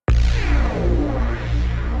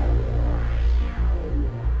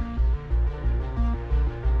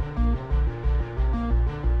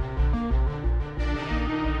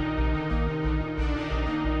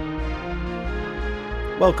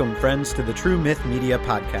Welcome, friends, to the True Myth Media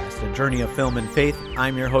Podcast, a journey of film and faith.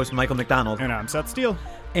 I'm your host, Michael McDonald. And I'm Seth Steele.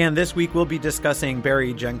 And this week we'll be discussing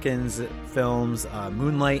Barry Jenkins' films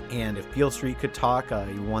Moonlight and If Beale Street Could Talk.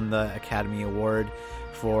 He won the Academy Award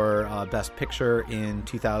for Best Picture in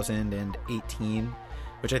 2018,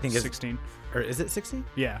 which I think is... 16. Or is it 16?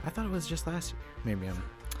 Yeah. I thought it was just last year. Maybe I'm...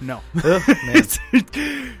 No. Man.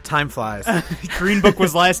 Time flies. Green Book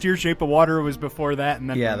was last year. Shape of Water was before that. And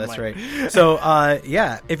then yeah, that's right. So,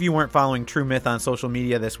 if you weren't following True Myth on social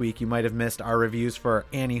media this week, you might have missed our reviews for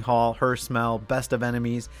Annie Hall, Her Smell, Best of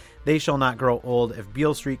Enemies, They Shall Not Grow Old, If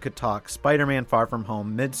Beale Street Could Talk, Spider-Man Far From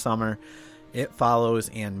Home, Midsummer, It Follows,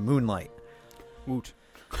 and Moonlight. Woot.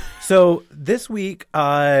 So this week,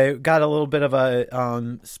 got a little bit of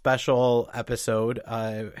a special episode.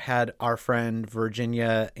 Had our friend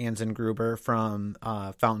Virginia Anzengruber from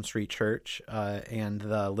Fountain Street Church and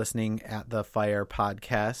the Listening at the Fire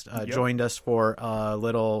podcast joined us for a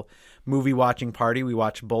little movie watching party. We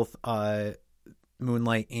watched both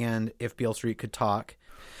Moonlight and If Beale Street Could Talk.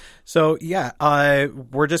 So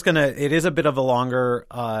we're just gonna. It is a bit of a longer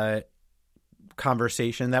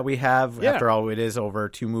conversation that we have. After all, it is over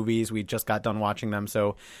two movies. We just got done watching them,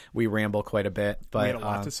 so we ramble quite a bit. But we had a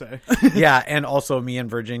lot to say. Yeah, and also me and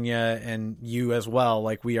Virginia and you as well.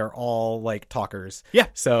 Like, we are all like talkers. Yeah.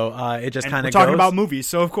 So it just kind of talking about movies.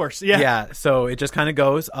 So of course, yeah. Yeah. So it just kind of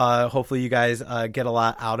goes. Hopefully, you guys get a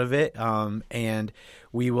lot out of it. And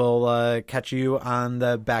we will catch you on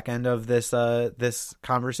the back end of this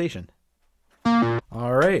conversation.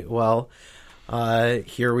 All right. Well.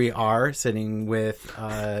 Here we are sitting with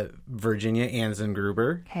Virginia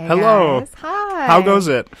Anzengruber. Hey, hello. Guys. Hi. How goes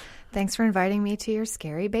it? Thanks for inviting me to your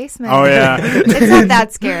scary basement. Oh, yeah. It's not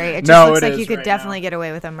that scary. It just No, looks it like you is could right definitely now. get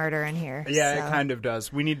away with a murder in here. Yeah, so. It kind of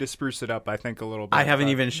does. We need to spruce it up, I think, a little bit. I haven't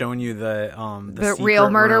even shown you the real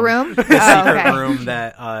murder room? The Oh, secret okay. room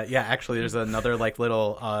that actually there's another like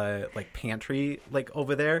little like pantry like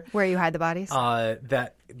over there. Where you hide the bodies?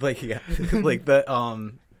 That like like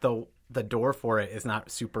the door for it is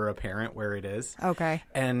not super apparent where it is. Okay.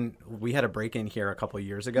 And we had a break-in here a couple of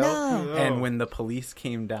years ago. No. And when the police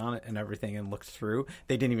came down and everything and looked through,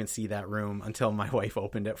 they didn't even see that room until my wife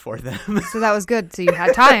opened it for them. So that was good. So you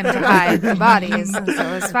had time to hide the bodies, and so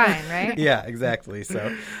it was fine, right? Yeah, exactly.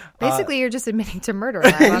 So Basically, you're just admitting to murder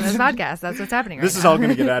live on this podcast. That's what's happening right This now. is all going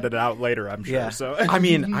to get edited out later, I'm sure. yeah. So I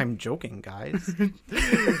mean, I'm joking, guys.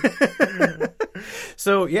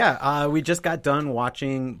 So, we just got done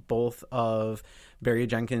watching both of Barry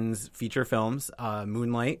Jenkins' feature films,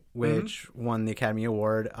 Moonlight, which won the Academy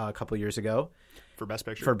Award a couple years ago. for Best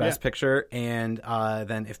Picture. For Best Picture, and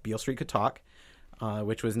then If Beale Street Could Talk,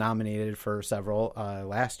 which was nominated for several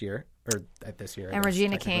last year, or this year. And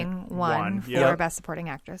Regina King won for Yep. Best Supporting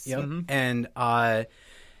Actress. Yep. And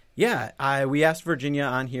we asked Virginia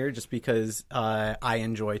on here just because I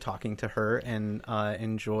enjoy talking to her and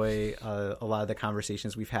enjoy a lot of the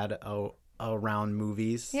conversations we've had around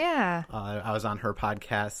movies. Yeah. I was on her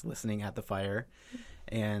podcast, Listening at the Fire.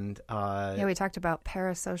 And We talked about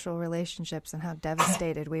parasocial relationships and how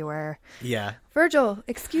devastated we were. yeah. Virgil,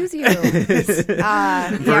 excuse you.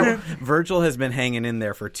 Virgil has been hanging in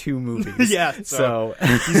there for two movies. Yeah, So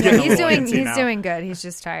He's doing doing good. He's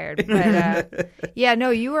just tired. But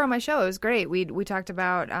you were on my show. It was great. We talked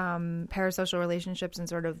about parasocial relationships and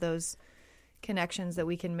sort of those connections that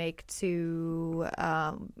we can make to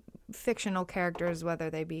fictional characters, whether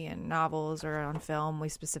they be in novels or on film. We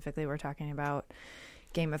specifically were talking about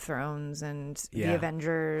Game of Thrones and the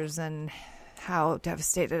Avengers and how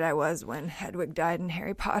devastated I was when Hedwig died in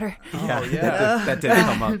Harry Potter. Oh, that did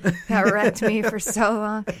come up. That wrecked me for so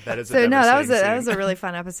long. That is a So no, that was devastating a really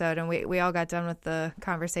fun episode, and we all got done with the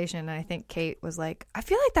conversation. And I think Kate was like, "I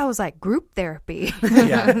feel like that was like group therapy."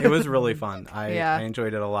 Yeah, it was really fun. I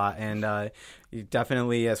enjoyed it a lot, and you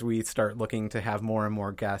definitely, as we start looking to have more and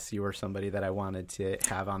more guests, you were somebody that I wanted to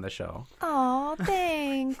have on the show. Oh,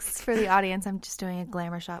 thanks for the audience. I'm just doing a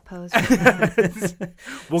glamour shot pose.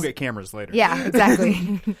 We'll get cameras later. Yeah,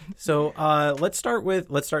 exactly. So let's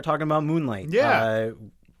start talking about Moonlight. Yeah.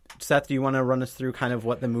 Seth, do you want to run us through kind of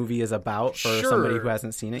what the movie is about for somebody who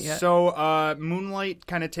hasn't seen it yet? So Moonlight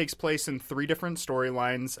kind of takes place in three different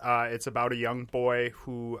storylines. It's about a young boy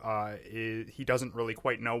who he doesn't really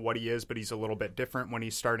quite know what he is, but he's a little bit different when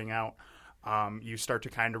he's starting out. You start to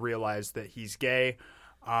kind of realize that he's gay.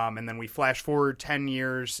 And then we flash forward 10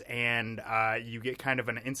 years, and you get kind of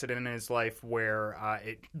an incident in his life where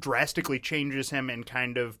it drastically changes him and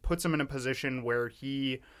kind of puts him in a position where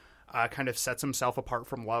he kind of sets himself apart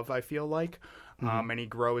from love, I feel like. And he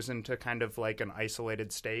grows into kind of like an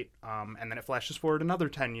isolated state. And then it flashes forward another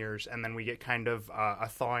 10 years, and then we get kind of a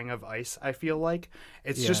thawing of ice, I feel like.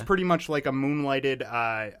 It's just pretty much like a moonlighted,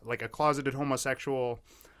 like a closeted homosexual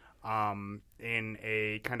in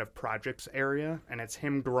a kind of projects area, and it's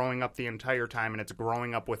him growing up the entire time, and it's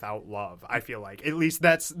growing up without love, I feel like. At least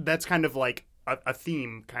that's kind of like a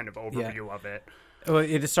theme kind of overview of it. Well,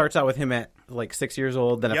 it starts out with him at like 6 years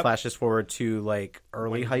old, then it flashes forward to like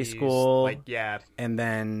early high school, and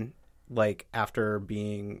then like after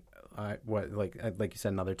being like you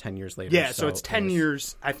said, another 10 years later. Yeah, so it's 10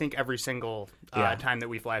 years, I think, every single time that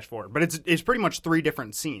we flash forward, but it's pretty much 3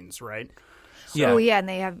 different scenes, right? So, oh yeah, and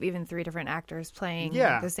they have even 3 different actors playing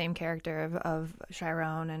the same character of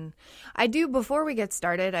Chiron. And I do, before we get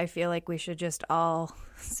started, I feel like we should just all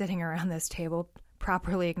sitting around this table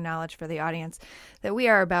properly acknowledge for the audience that we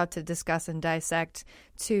are about to discuss and dissect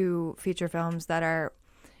 2 feature films that are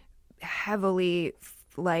heavily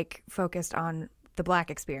like focused on the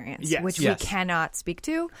Black experience, which we cannot speak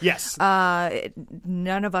to. Yes.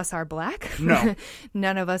 None of us are Black. No.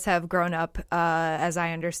 None of us have grown up, as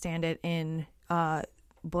I understand it, in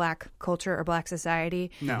Black culture or Black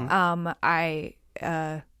society. No. I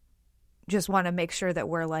just want to make sure that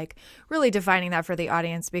we're like really defining that for the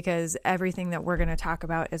audience, because everything that we're going to talk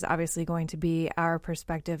about is obviously going to be our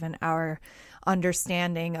perspective and our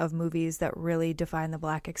understanding of movies that really define the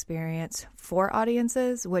Black experience for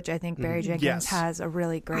audiences, which I think Barry Jenkins has a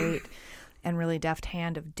really great and really deft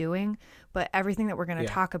hand of doing. But everything that we're going to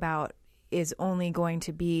talk about is only going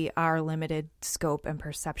to be our limited scope and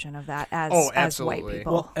perception of that as white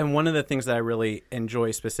people. Well, and one of the things that I really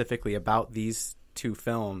enjoy specifically about these 2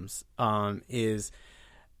 films is,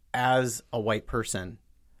 as a white person,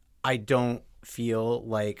 I don't feel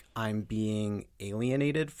like I'm being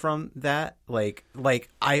alienated from that. Like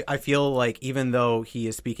I feel like even though he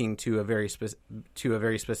is speaking to a very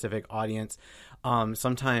specific audience,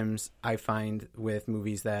 sometimes I find with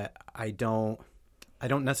movies that I don't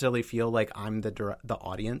necessarily feel like I'm the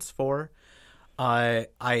audience for.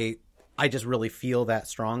 I just really feel that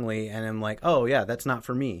strongly, and I'm like, oh yeah, that's not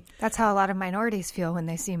for me. That's how a lot of minorities feel when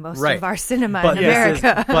they see most of our cinema in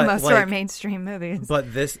America, most of our mainstream movies.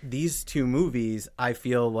 But these 2 movies, I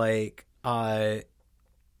feel like I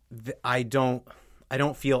don't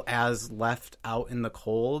feel as left out in the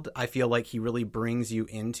cold. I feel like he really brings you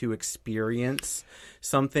in to experience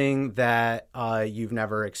something that you've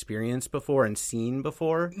never experienced before and seen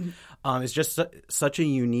before. It's just such a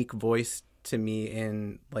unique voice to me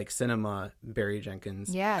in like cinema, Barry Jenkins.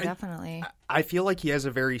 Yeah, definitely. I feel like he has a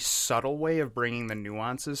very subtle way of bringing the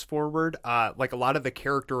nuances forward. Like a lot of the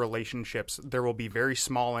character relationships, there will be very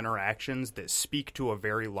small interactions that speak to a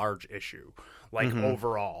very large issue. Like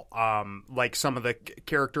overall, like some of the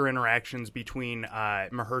character interactions between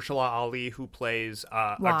Mahershala Ali, who plays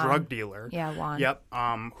a drug dealer. Yeah, Juan. Yep.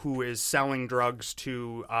 Who is selling drugs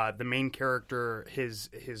to the main character, his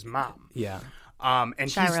mom. Yeah. And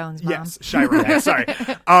Chiron's mom. Yes, Chiron. Yeah, sorry.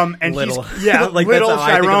 And little. He's like little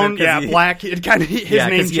Chiron. Yeah, Black. It kind of his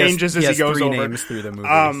name changes as he goes 3 over. names through the movie.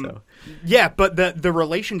 So. Yeah, but the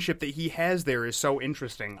relationship that he has there is so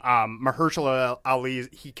interesting. Mahershala Ali,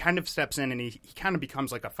 he kind of steps in and he kind of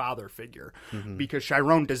becomes like a father figure because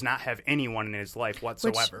Chiron does not have anyone in his life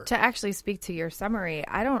whatsoever. Which, to actually speak to your summary,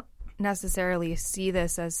 I don't necessarily see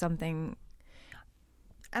this as something.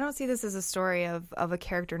 I don't see this as a story of a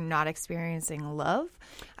character not experiencing love.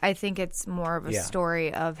 I think it's more of a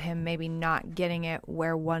story of him maybe not getting it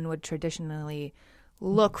where one would traditionally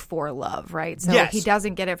look for love, right? So he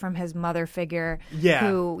doesn't get it from his mother figure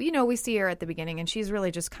who, we see her at the beginning and she's really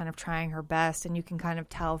just kind of trying her best, and you can kind of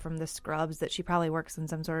tell from the scrubs that she probably works in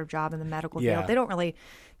some sort of job in the medical field. They don't really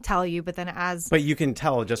tell you, but you can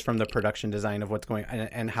tell just from the production design of what's going on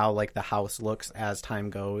and how like the house looks as time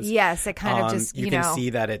goes. Yes, it kind of just, you can see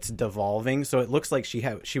that it's devolving. So it looks like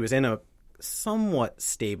she was in a somewhat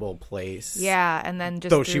stable place. Yeah, and then just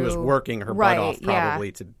though she was working her butt off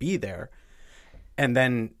probably to be there. And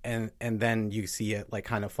then then you see it like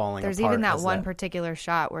kind of falling apart. There's even that one particular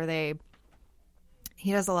shot where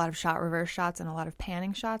he does a lot of shot reverse shots and a lot of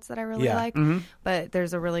panning shots that I really like. But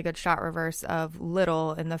there's a really good shot reverse of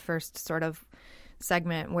Little in the first sort of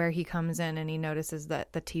segment where he comes in and he notices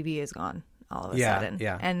that the TV is gone all of a sudden.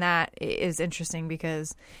 Yeah. And that is interesting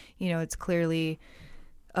because, it's clearly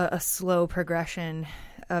a slow progression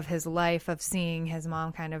of his life of seeing his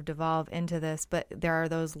mom kind of devolve into this, but there are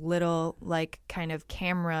those little like kind of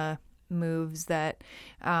camera moves that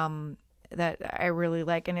I really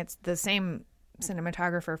like, and it's the same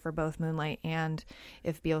cinematographer for both Moonlight and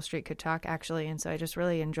If Beale Street Could Talk, actually, and so I just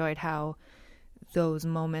really enjoyed how those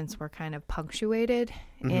moments were kind of punctuated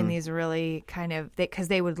in these really kind of, because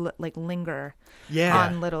they would like linger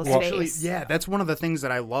on Little's face. Yeah, that's one of the things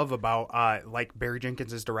that I love about like Barry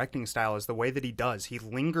Jenkins' directing style is the way that he does. He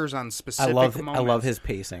lingers on specific moments. I love his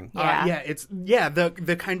pacing.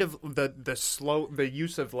 The kind of the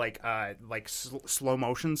use of slow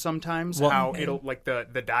motion sometimes. How it'll like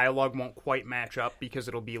the dialogue won't quite match up because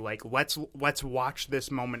it'll be like let's watch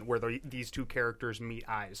this moment where these two characters meet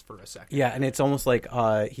eyes for a second. Yeah, and it's almost like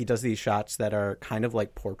he does these shots that are kind of like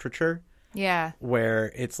portraiture. Yeah.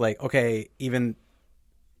 Where it's like, okay, even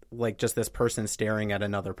like just this person staring at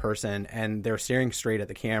another person and they're staring straight at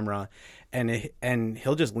the camera and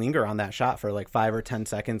he'll just linger on that shot for like 5 or 10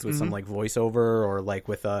 seconds with some like voiceover or like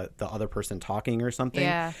with the other person talking or something.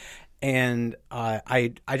 Yeah. And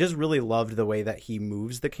I just really loved the way that he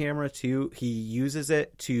moves the camera too. He uses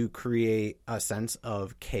it to create a sense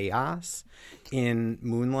of chaos in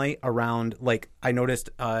Moonlight around, like, I noticed,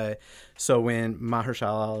 so when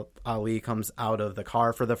Mahershala Ali comes out of the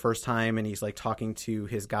car for the first time and he's like talking to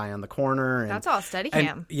his guy on the corner. And, that's all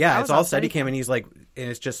Steadicam. Yeah, it's all Steadicam, and he's like, and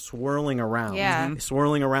it's just swirling around. Yeah.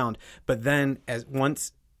 Swirling around. But then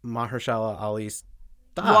once Mahershala Ali stops.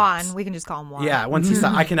 Juan. We can just call him Juan. Yeah, once he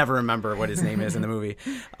stops. I can never remember what his name is in the movie.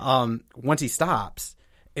 Once he stops,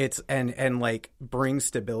 it's and like brings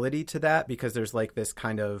stability to that because there's like this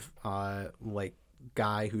kind of like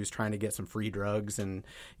guy who's trying to get some free drugs, and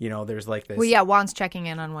you know there's like this. Well, yeah, Juan's checking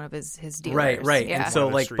in on one of his dealers. Right. Yeah. And so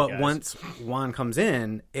like, but guys. once Juan comes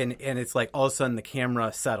in, and it's like all of a sudden the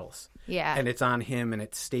camera settles. Yeah. And it's on him and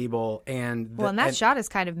it's stable. And Well, and that shot is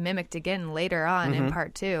kind of mimicked again later on in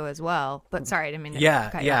part 2 as well. But sorry, I didn't mean to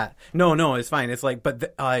cut you off. No, it's fine. It's like,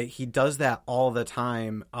 but he does that all the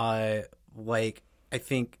time. Like, I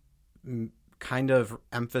think kind of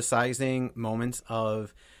emphasizing moments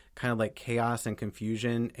of kind of like chaos and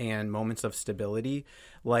confusion and moments of stability.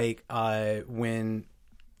 Like when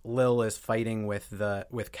Lil is fighting with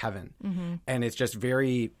Kevin. And it's just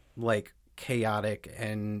very like chaotic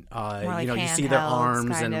and like you see their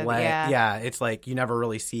arms and legs. Yeah, it's like you never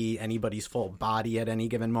really see anybody's full body at any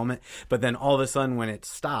given moment, but then all of a sudden when it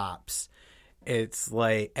stops, it's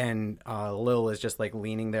like, and Lil is just like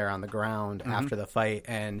leaning there on the ground after the fight,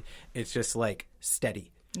 and it's just like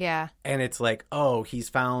steady. Yeah. And it's like, oh, he's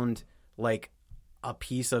found like a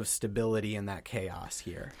piece of stability in that chaos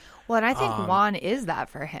here. Well, and I think Juan is that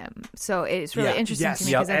for him. So it's really interesting to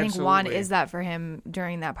me because I think Juan is that for him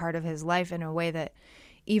during that part of his life in a way that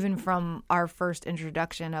even from our first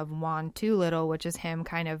introduction of Juan to Little, which is him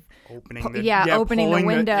kind of opening the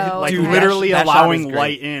window, literally that allowing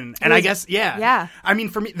light in. And I guess, yeah. I mean,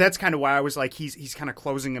 for me, that's kind of why I was like, he's kind of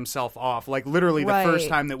closing himself off. Like literally, the first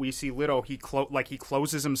time that we see Little, he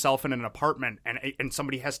closes himself in an apartment, and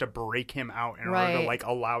somebody has to break him out in order to like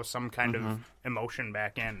allow some kind of emotion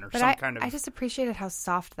back in, or some kind of. I just appreciated how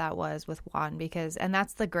soft that was with Juan and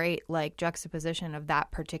that's the great like juxtaposition of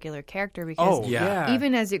that particular character because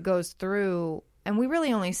even as it goes through, and we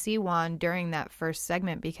really only see Juan during that first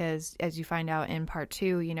segment because as you find out in part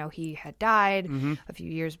 2, he had died a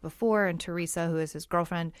few years before, and Teresa, who is his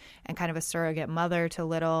girlfriend and kind of a surrogate mother to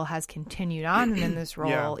Little, has continued on in this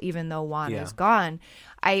role even though Juan is gone.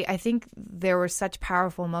 I think there were such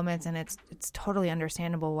powerful moments, and it's totally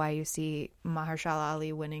understandable why you see Mahershala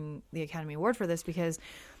Ali winning the Academy Award for this, because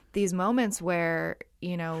these moments where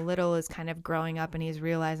Little is kind of growing up and he's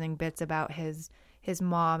realizing bits about his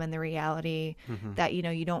mom and the reality that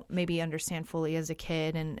you don't maybe understand fully as a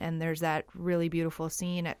kid, and there's that really beautiful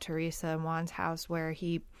scene at Teresa and Juan's house where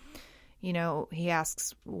he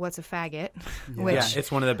asks what's a faggot, which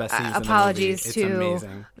it's one of the best scenes apologies in the movie. It's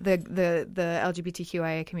to amazing. the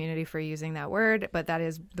LGBTQIA community for using that word, but that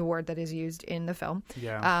is the word that is used in the film.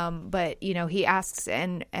 But he asks,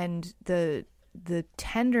 and the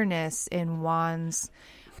tenderness in Juan's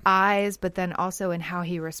eyes, but then also in how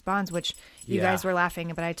he responds, which you guys were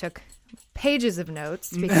laughing, but I took pages of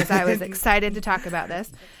notes because I was excited to talk about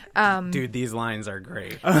this. Dude, these lines are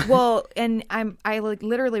great. Well, and I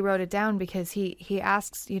literally wrote it down because he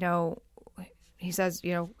asks, he says,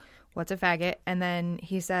 what's a faggot? And then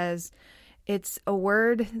he says, it's a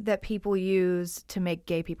word that people use to make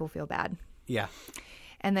gay people feel bad. Yeah.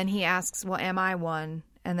 And then he asks, well, am I one?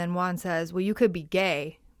 And then Juan says, well, you could be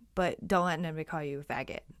gay, but don't let anybody call you a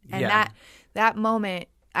faggot. And that moment,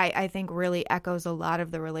 I think, really echoes a lot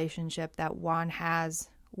of the relationship that Juan has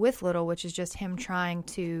with Little, which is just him trying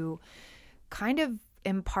to kind of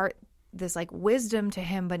impart like wisdom to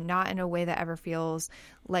him, but not in a way that ever feels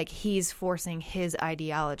like he's forcing his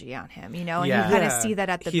ideology on him, you know? And you kind of see that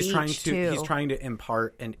at the beach too. He's trying to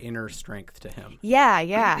impart an inner strength to him. Yeah.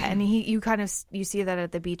 And you see that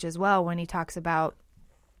at the beach as well when he talks about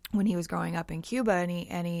when he was growing up in Cuba,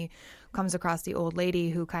 and he comes across the old lady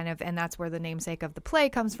who and that's where the namesake of the play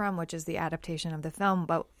comes from, which is the adaptation of the film.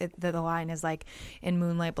 But the line is like, in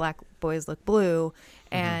moonlight, black boys look blue.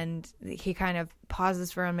 And he kind of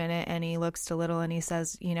pauses for a minute and he looks to Little and he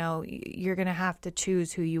says, you know, you're going to have to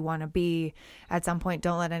choose who you want to be at some point.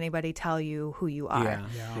 Don't let anybody tell you who you are.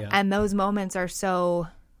 Yeah. And those moments are so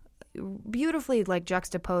beautifully like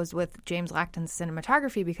juxtaposed with James Lacton's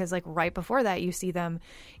cinematography, because like right before that you see them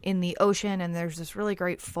in the ocean and there's this really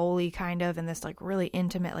great Foley kind of, and this like really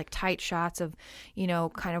intimate like tight shots of, you know,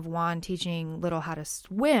 kind of Juan teaching Little how to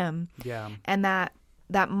swim. And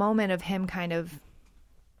that moment of him kind of,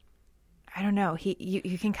 I don't know,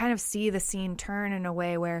 you can kind of see the scene turn in a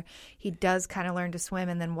way where he does kind of learn to swim,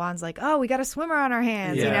 and then Juan's like, oh, we got a swimmer on our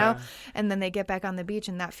hands, you know? And then they get back on the beach,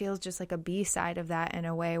 and that feels just like a B-side of that in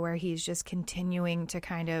a way where he's just continuing to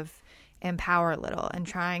kind of empower Little and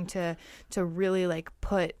trying to really like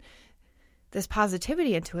put this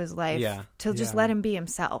positivity into his life to just let him be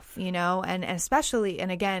himself, you know? And especially,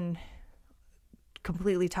 and again,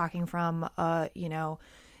 completely talking from, you know,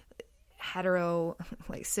 hetero,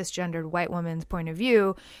 like cisgendered white woman's point of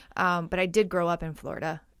view, but I did grow up in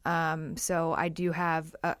Florida, so I do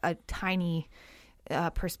have a tiny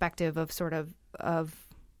perspective of sort of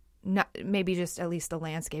not maybe just at least the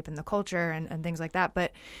landscape and the culture and things like that.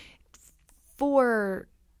 But for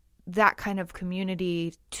that kind of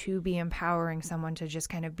community to be empowering someone to just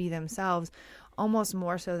kind of be themselves, almost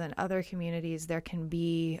more so than other communities, there can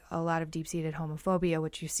be a lot of deep-seated homophobia,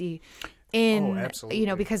 which you see in, you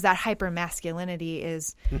know, because that hyper masculinity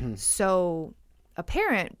is so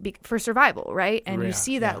apparent for survival, right? And you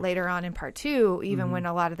see that later on in part 2, even when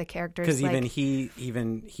a lot of the characters, because even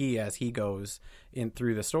he as he goes in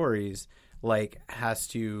through the stories, like has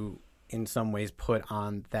to in some ways put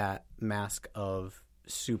on that mask of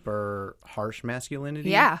super harsh masculinity.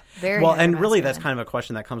 Yeah, very well, and really that's kind of a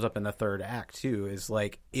question that comes up in the third act too, is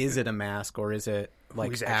like, is it a mask or is it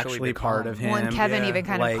like actually part of him? When Kevin even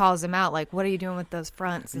kind of calls him out, like, what are you doing with those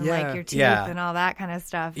fronts and like your teeth and all that kind of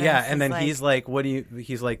stuff. And and then like, he's like,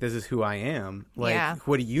 he's like, this is who I am. Like,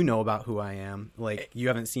 what do you know about who I am? Like, you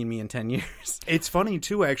haven't seen me in 10 years. It's funny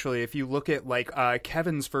too, actually, if you look at like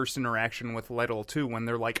Kevin's first interaction with Little too, when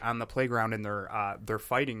they're like on the playground and they're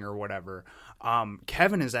fighting or whatever.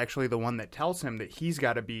 Kevin is actually the one that tells him that he's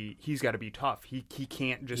got to be tough. He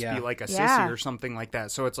can't just be like a sissy or something like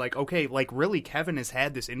that. So it's like, okay, like really Kevin has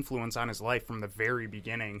had this influence on his life from the very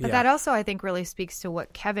beginning. But that also, I think, really speaks to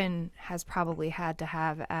what Kevin has probably had to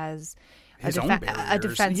have as a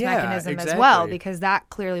defense mechanism as well, because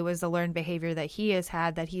that clearly was the learned behavior that he has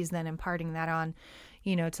had, that he's then imparting that on,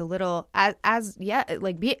 you know, to Little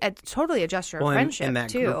be totally a gesture of friendship and that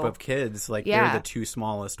too. Group of kids, like they're the two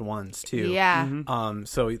smallest ones too.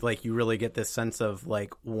 So like you really get this sense of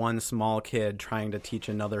like one small kid trying to teach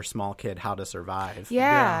another small kid how to survive.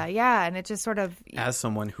 And it just sort of, as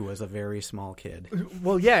someone who was a very small kid.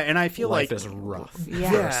 Well, and I feel life like is rough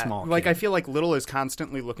for a small kid. Like I feel like Little is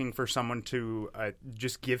constantly looking for someone to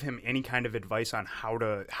just give him any kind of advice on how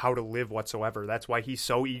to live whatsoever. That's why he's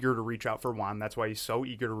so eager to reach out for Juan. That's why he's so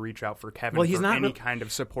eager to reach out for Kevin for any kind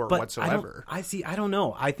of support whatsoever. I don't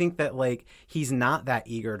know. I think that like he's not that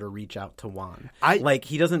eager to reach out to Juan. Like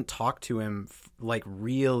he doesn't talk to him like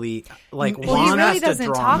really. Like Juan he really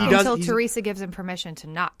doesn't talk until Teresa gives him permission to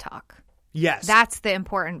not talk. Yes, that's the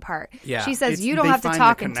important part. Yeah. She says you don't have to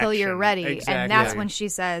talk until you're ready, and that's when she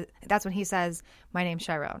says. That's when he says, "My name's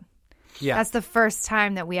Chiron." Yeah, that's the first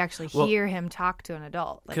time that we actually hear him talk to an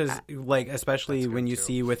adult. Because, like, especially when you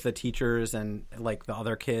see with the teachers and like the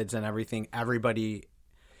other kids and everything, everybody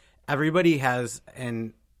has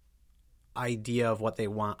an idea of what they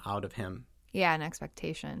want out of him. Yeah, an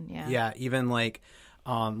expectation. Yeah. Yeah, even like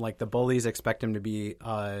the bullies expect him to be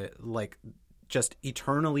like just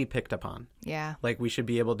eternally picked upon. Yeah. Like we should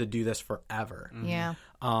be able to do this forever. Yeah.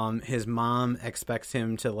 His mom expects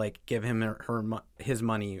him to like give him his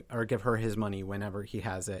money or give her his money whenever he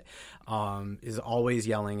has it. Is always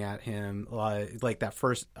yelling at him, like that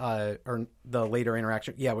first or the later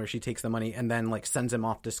interaction, where she takes the money and then like sends him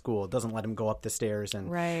off to school, doesn't let him go up the stairs, and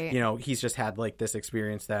you know he's just had like this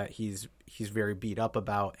experience that he's very beat up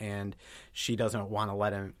about, and she doesn't want to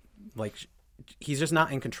let him like. He's just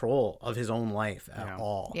not in control of his own life at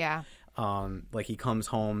all. Yeah. Like he comes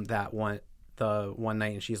home the one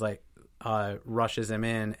night and she's like, rushes him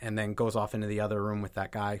in and then goes off into the other room with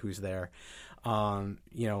that guy who's there.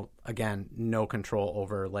 Again, no control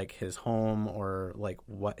over like his home or like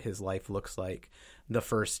what his life looks like. The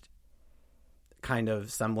first kind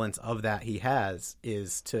of semblance of that he has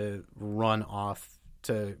is to run off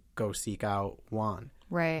to go seek out Juan.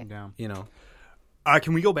 Right. Yeah.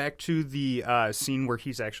 Can we go back to the scene where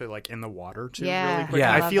he's actually like in the water too? Yeah, really quick?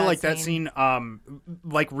 Yeah. I feel like that scene.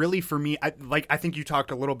 like really for me, I think you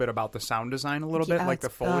talked a little bit about the sound design a little bit, like the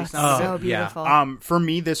Foley it's sound. so of it. beautiful. For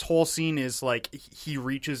me, this whole scene is like he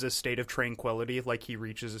reaches a state of tranquility, like he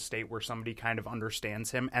reaches a state where somebody kind of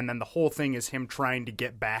understands him, and then the whole thing is him trying to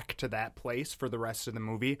get back to that place for the rest of the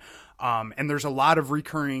movie. And there's a lot of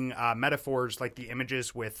recurring metaphors, like the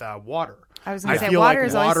images with water. I was going to say, feel water like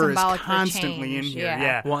is always water symbolic is for constantly in change. here. Yeah.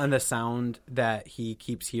 Yeah. Well, and the sound that he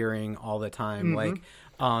keeps hearing all the time, like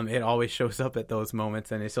it always shows up at those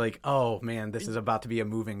moments, and it's like, oh man, this is about to be a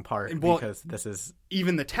moving part because this is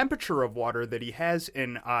even the temperature of water that he has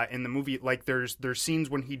in the movie. Like there's scenes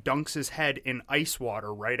when he dunks his head in ice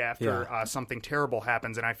water right after something terrible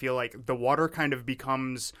happens, and I feel like the water kind of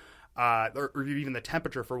becomes. Or even the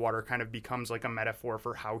temperature for water kind of becomes like a metaphor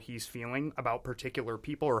for how he's feeling about particular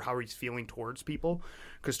people or how he's feeling towards people.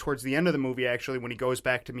 Because towards the end of the movie, actually, when he goes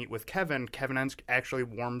back to meet with Kevin actually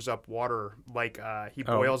warms up water. Like he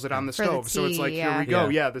boils it on the For the stove. So it's tea, like, yeah. here we go.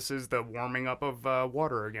 Yeah. Yeah, this is the warming up of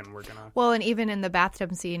water again. We're going to... Well, and even in the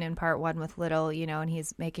bathtub scene in part 1 with Little, and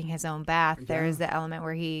he's making his own bath, there is the element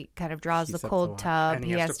where he kind of draws the Heats up cold the water. tub. And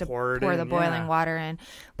He has to pour it in, the boiling yeah. water in.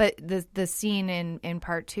 But the scene in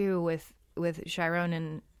part 2 with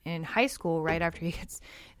Chiron in high school, right after he gets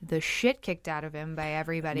the shit kicked out of him by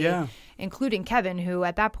everybody, including Kevin, who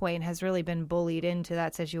at that point has really been bullied into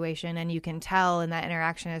that situation. And you can tell in that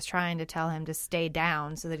interaction is trying to tell him to stay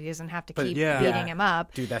down so that he doesn't have to keep beating him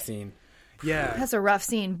up. dude, that scene. Yeah. That's a rough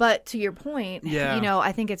scene. But to your point, Yeah.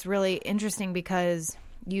 I think it's really interesting because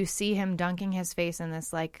you see him dunking his face in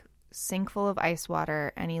this like sink full of ice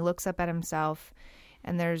water, and he looks up at himself.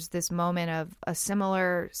 And there's this moment of a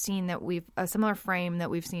similar frame that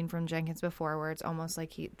we've seen from Jenkins before, where it's almost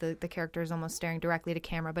like the character is almost staring directly to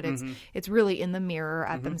camera, but it's really in the mirror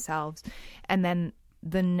at themselves. And then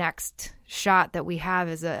the next shot that we have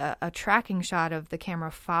is a tracking shot of the camera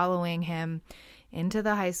following him into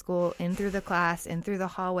the high school, in through the class, in through the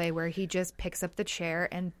hallway, where he just picks up the chair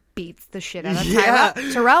and beats the shit out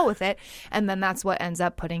of Tyrell with it. And then that's what ends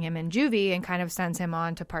up putting him in juvie and kind of sends him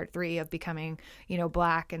on to part 3 of becoming,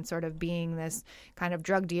 black and sort of being this kind of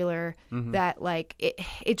drug dealer that like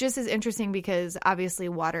it just is interesting because obviously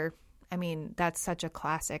water, I mean, that's such a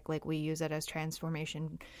classic, like we use it as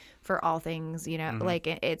transformation for all things, like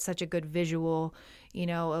it's such a good visual,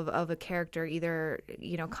 of a character either,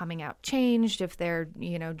 coming out changed if they're,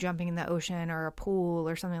 jumping in the ocean or a pool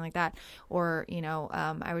or something like that. Or,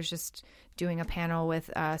 I was just doing a panel with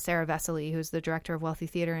Sarah Vesely, who's the director of Wealthy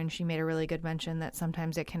Theater, and she made a really good mention that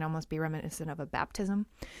sometimes it can almost be reminiscent of a baptism.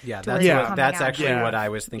 Yeah, to where you're coming that's out. actually what I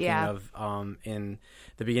was thinking Yeah. of in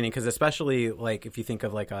the beginning, because especially like if you think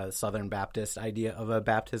of like a Southern Baptist idea of a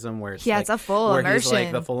baptism where it's it's a full where immersion. he's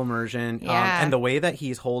like the full immersion, Yeah. and the way that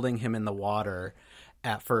he's holding him in the water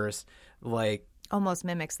at first, like Almost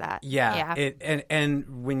mimics that. yeah.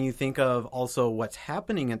 And when you think of also what's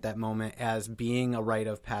happening at that moment as being a rite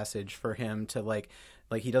of passage for him to like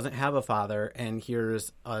he doesn't have a father, and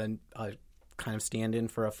here's a kind of stand-in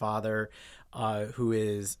for a father who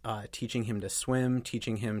is teaching him to swim,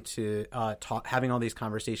 teaching him to having all these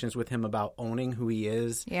conversations with him about owning who he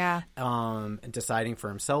is, and deciding for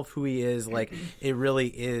himself who he is. Like it really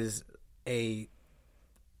is a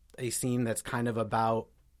scene that's kind of about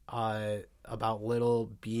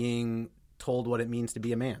Little being told what it means to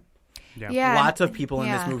be a man. Yeah. Lots of people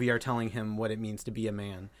in this movie are telling him what it means to be a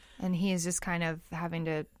man. And he's just kind of having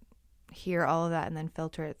to hear all of that and then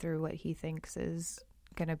filter it through what he thinks is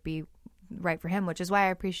going to be right for him, which is why I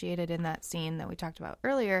appreciated in that scene that we talked about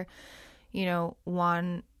earlier,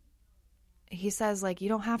 Juan, he says, like, you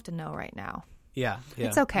don't have to know right now. Yeah.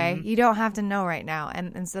 It's okay. You don't have to know right now.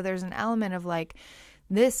 And so there's an element of, like,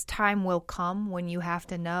 this time will come when you have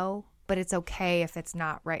to know, but it's okay if it's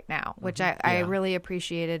not right now, which I really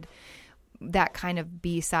appreciated that kind of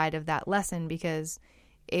B-side of that lesson, because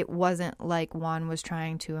it wasn't like Juan was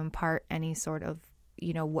trying to impart any sort of,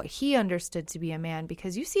 what he understood to be a man,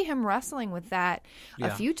 because you see him wrestling with that a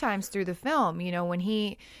few times through the film. When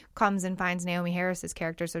he comes and finds Naomi Harris's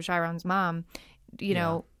character, so Chiron's mom,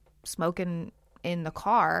 smoking in the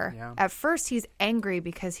car. At first he's angry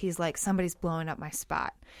because he's like, somebody's blowing up my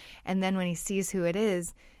spot. And then when he sees who it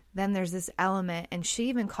is, then there's this element, and she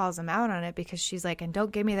even calls him out on it because she's like, and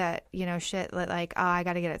don't give me that, shit like, oh, I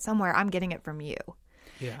got to get it somewhere. I'm getting it from you.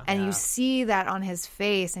 Yeah. And you see that on his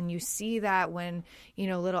face, and you see that when,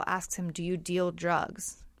 Little asks him, do you deal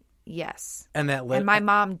drugs? Yes. And and my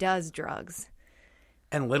mom does drugs.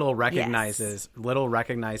 And Little recognizes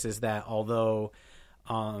that although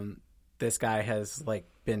this guy has like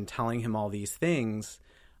been telling him all these things,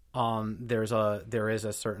 there is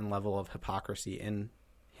a certain level of hypocrisy in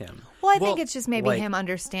him. Well, I think it's just maybe him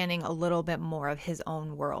understanding a little bit more of his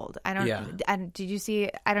own world. I don't. Yeah. And did you see?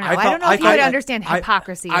 I don't know. I don't know if you would understand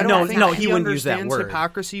hypocrisy. I don't think he wouldn't use that word.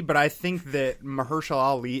 Hypocrisy, but I think that Mahershala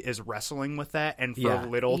Ali is wrestling with that, and for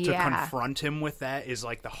Little to confront him with that is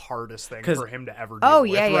like the hardest thing for him to ever deal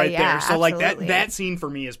with. Right there. So absolutely. like that scene for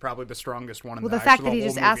me is probably the strongest one. The fact that he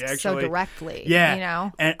just asks so directly. Yeah.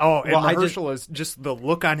 And Mahershala's just the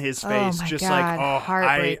look on his face, just like, oh,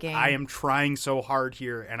 heartbreaking. I am trying so hard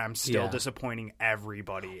here, and I'm still disappointing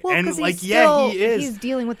everybody. Well, and like, he is. He's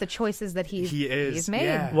dealing with the choices that he's made.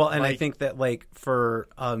 Yeah. Well, and I think that like for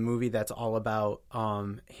a movie that's all about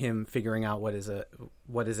him figuring out what does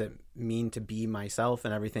it mean to be myself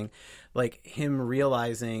and everything, like him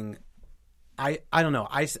realizing, I don't know,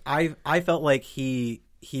 I felt like he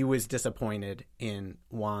was disappointed in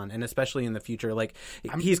Juan, and especially in the future. Like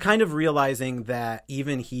he's kind of realizing that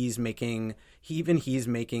even he's making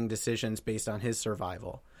decisions based on his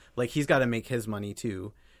survival. Like he's got to make his money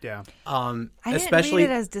too. Yeah. I didn't read it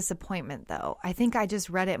as disappointment though. I think I just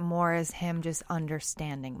read it more as him just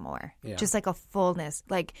understanding more. Yeah. Just like a fullness,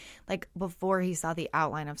 like before he saw the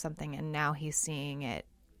outline of something and now he's seeing it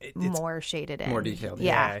more shaded in. More detailed.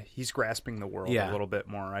 Yeah. He's grasping the world a little bit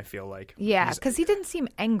more, I feel like. Yeah, because he didn't seem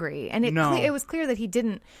angry. And it was clear that he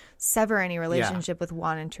didn't sever any relationship with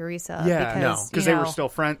Juan and Teresa. Yeah, because they were still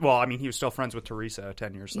friends. Well, I mean, he was still friends with Teresa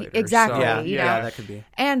 10 years later. Exactly. So, yeah, that could be.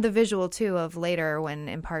 And the visual, too, of later when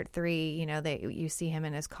in part 3, you see him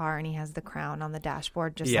in his car and he has the crown on the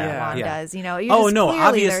dashboard just like Juan does.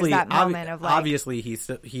 Obviously, there's that moment of like... Obviously,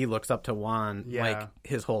 he looks up to Juan like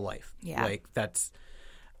his whole life. Yeah. Like that's...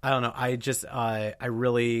 I don't know. I just I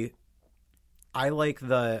like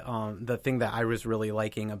the thing that I was really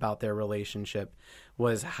liking about their relationship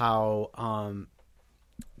was how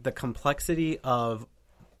the complexity of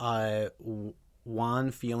Juan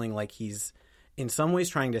feeling like he's in some ways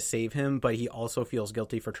trying to save him, but he also feels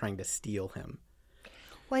guilty for trying to steal him.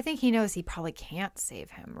 Well, I think he knows he probably can't save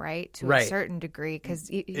him, right? To a certain degree, because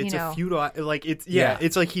it's a futile. Like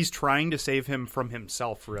it's like he's trying to save him from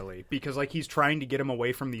himself, really, because like he's trying to get him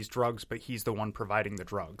away from these drugs, but he's the one providing the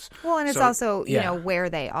drugs. Well, and it's also where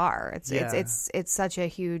they are. It's such a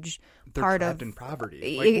huge part of in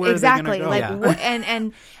poverty. Like, exactly. Like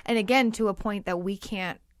and again, to a point that we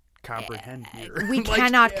can't comprehend here. We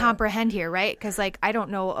cannot comprehend here, right? Because like I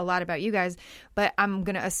don't know a lot about you guys, but I'm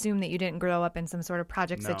gonna assume that you didn't grow up in some sort of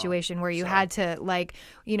project situation where you had to like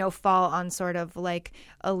fall on sort of like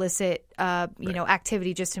illicit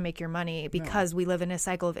activity just to make your money, because we live in a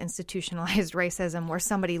cycle of institutionalized racism where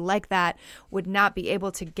somebody like that would not be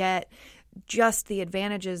able to get just the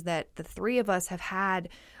advantages that the three of us have had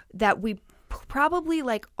that we probably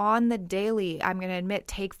like on the daily, I'm going to admit,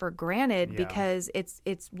 take for granted, because it's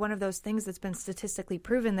one of those things that's been statistically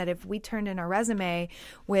proven that if we turned in a resume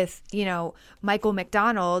with, Michael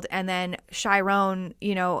McDonald and then Chiron,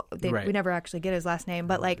 we never actually get his last name,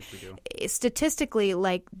 but like statistically,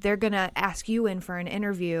 like they're going to ask you in for an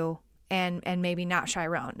interview and maybe not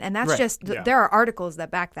Chiron. And that's there are articles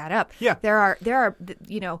that back that up. Yeah. There are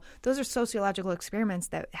those are sociological experiments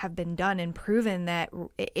that have been done and proven that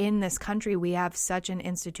in this country we have such an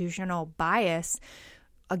institutional bias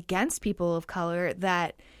against people of color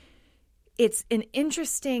that it's an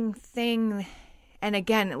interesting thing. And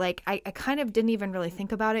again, like I kind of didn't even really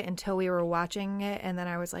think about it until we were watching it, and then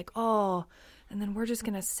I was like, oh, and then we're just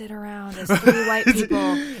going to sit around as three white people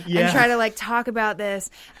and try to like talk about this.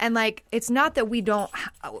 And like, it's not that we don't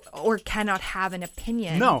or cannot have an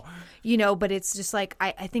opinion. No. But it's just like,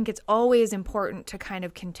 I think it's always important to kind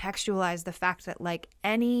of contextualize the fact that like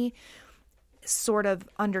any sort of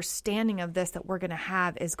understanding of this that we're going to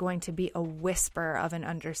have is going to be a whisper of an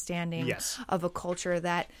understanding of a culture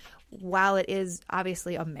that, while it is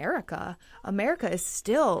obviously America is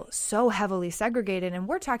still so heavily segregated. And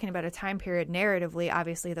we're talking about a time period narratively,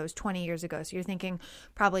 obviously, that was 20 years ago. So you're thinking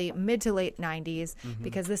probably mid to late 90s,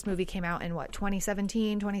 because this movie came out in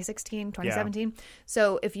 2017, 2016, 2017. Yeah.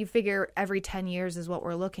 So if you figure every 10 years is what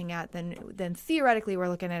we're looking at, then theoretically we're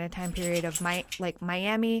looking at a time period of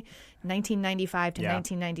Miami, 1995 to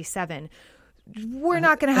 1997. we're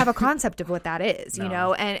not going to have a concept of what that is, you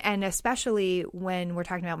know, and especially when we're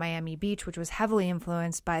talking about Miami Beach, which was heavily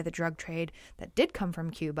influenced by the drug trade that did come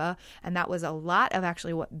from Cuba. And that was a lot of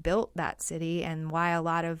actually what built that city and why a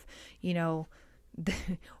lot of, you know,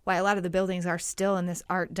 why a lot of the buildings are still in this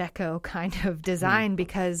Art Deco kind of design,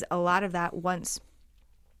 because a lot of that, once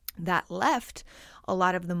that left, a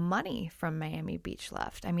lot of the money from Miami Beach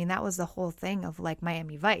left. I mean, that was the whole thing of like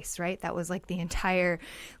Miami Vice, right? That was like the entire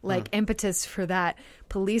like impetus for that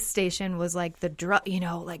police station was like the drug, you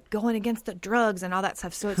know, like going against the drugs and all that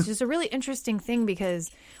stuff. So it's just a really interesting thing,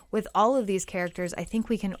 because with all of these characters, I think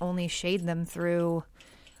we can only shade them through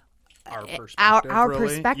our really.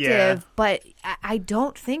 perspective, Yeah. but I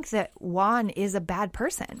don't think that Juan is a bad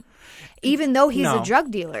person, even though he's a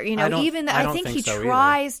drug dealer. You know, I think he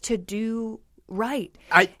tries to do right.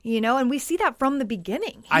 You know, and we see that from the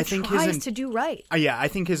beginning. He tries to do right. Yeah, I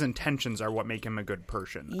think his intentions are what make him a good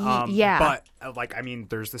person. Yeah, but like, I mean,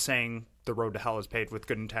 there's the saying, "The road to hell is paved with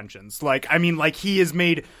good intentions." Like, I mean, like, he has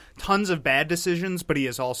made tons of bad decisions, but he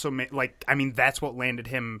has also made, like, I mean, that's what landed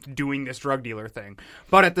him doing this drug dealer thing.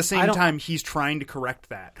 But at the same time, he's trying to correct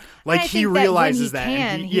that. Like, he realizes that.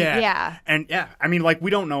 And I mean, like,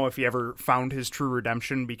 we don't know if he ever found his true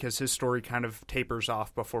redemption, because his story kind of tapers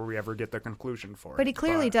off before we ever get the conclusion for it. But he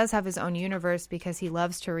clearly does have his own universe, because he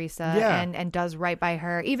loves Teresa and does right by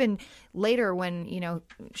her. Even later when, you know,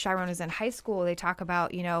 Chiron is in high school, they talk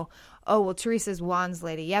about, you know, oh, well, Teresa's Juan's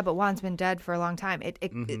lady. Yeah, but Juan's been dead for a long time.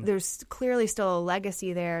 There's clearly still a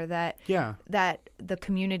legacy there that the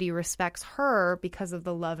community respects her because of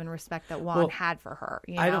the love and respect that Juan had for her.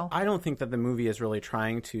 You know? I don't think that the movie is really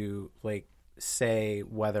trying to like say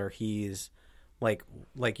whether he's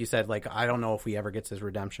like you said, like, I don't know if he ever gets his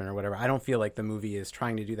redemption or whatever. I don't feel like the movie is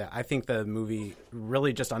trying to do that. I think the movie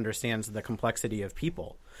really just understands the complexity of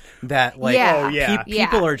people. That like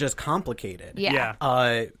people are just complicated.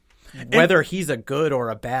 Whether he's a good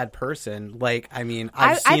or a bad person, like, I mean,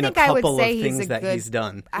 I've seen a couple of things that he's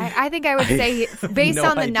done. I think I would say, based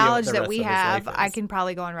on the knowledge that we have, I can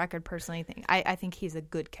probably go on record personally. I think he's a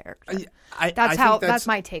good character. That's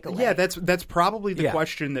my takeaway. Yeah, that's probably the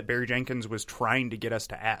question that Barry Jenkins was trying to get us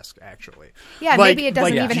to ask, actually. Yeah, like, maybe it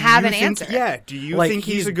doesn't even have an answer. Yeah, do you think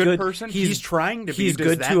he's a good person? He's trying to be. He's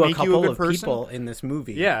good to a couple of people in this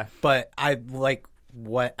movie. Yeah, but I like.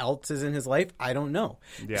 What else is in his life? I don't know.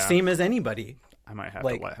 Yeah. Same as anybody. I might have to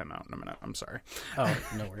let him out in a minute. I'm sorry. Oh,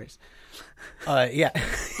 no worries.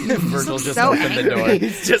 Virgil just opened the door.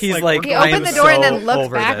 He's like, he opened the door and then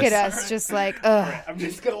looked back at us, just like, ugh. I'm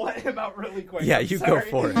just gonna let him out really quick. Yeah, you go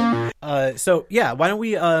for it. So yeah, why don't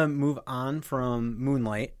we move on from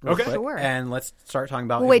Moonlight? Okay, sure. And let's start talking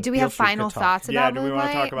about. Well, wait, do we have final thoughts about Moonlight? Do we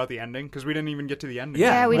want to talk about the ending? Because we didn't even get to the ending.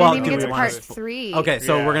 Yeah, we didn't even get to part 3. Okay,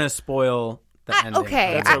 so we're gonna spoil.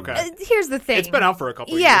 Okay, here's the thing. It's been out for a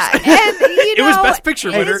couple of years. And you know, it was Best Picture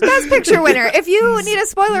winner. It's Best Picture winner. If you need a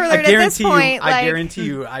spoiler alert at this point, I guarantee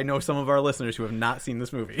you, I know some of our listeners who have not seen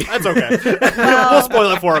this movie. That's okay. We'll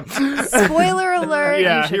spoil it for them. Spoiler alert!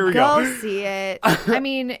 Yeah, you should here we go see it. I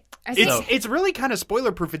mean. It's really kind of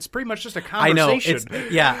spoiler proof. It's pretty much just a conversation. I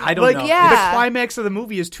know. I don't know. Yeah. The climax of the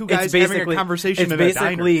movie is two guys having a conversation in a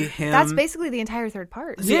diner. That's basically the entire third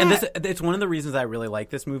part. See, and it's one of the reasons I really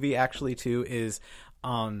like this movie, actually, too, is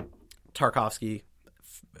Tarkovsky,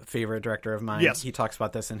 favorite director of mine. Yes. He talks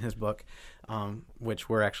about this in his book, which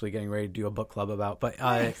we're actually getting ready to do a book club about. But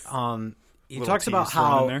he talks about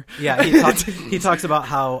how he talks about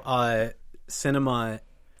how cinema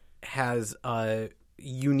has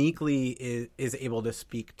uniquely is able to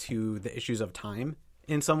speak to the issues of time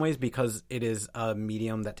in some ways, because it is a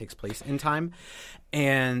medium that takes place in time,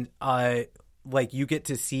 and like you get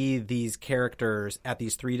to see these characters at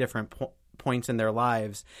these 3 different points in their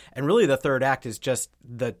lives, and really the third act is just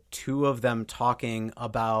the 2 of them talking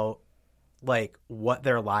about like what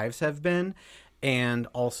their lives have been, and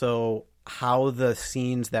also how the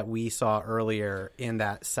scenes that we saw earlier in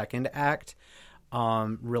that second act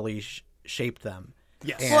really shaped them.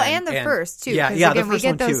 Yes. And the first too. Yeah, again, the first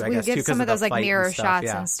one too. We get some of those like mirror shots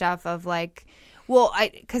and stuff of like,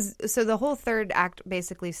 so the whole third act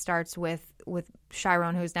basically starts with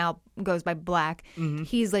Chiron, who's now goes by Black. Mm-hmm.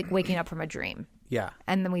 He's like waking up from a dream. Yeah.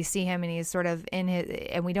 And then we see him and he's sort of in his,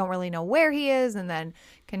 and we don't really know where he is. And then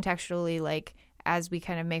contextually, like, as we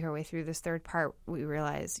kind of make our way through this third part, we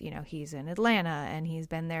realize, you know, he's in Atlanta and he's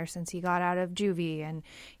been there since he got out of juvie, and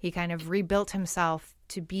he kind of rebuilt himself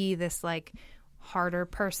to be this like harder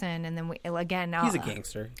person. And then we again now he's a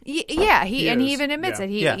gangster. He even admits it.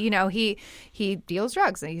 You know, he deals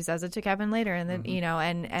drugs, and he says it to Kevin later. And then you know,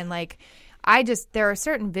 and like there are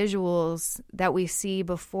certain visuals that we see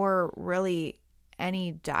before really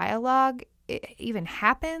any dialogue it even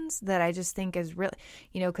happens that I just think is really,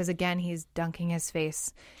 because again, he's dunking his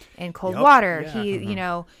face in cold water. Yeah. He,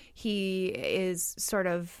 he is sort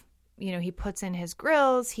of, he puts in his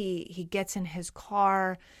grills, he gets in his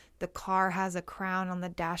car. The car has a crown on the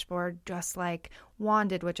dashboard, just like Juan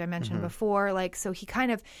did, which I mentioned before. Like, so he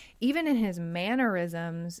kind of, even in his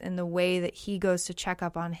mannerisms and the way that he goes to check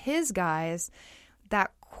up on his guys,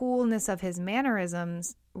 that coolness of his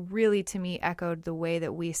mannerisms really, to me, echoed the way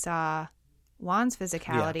that we saw Juan's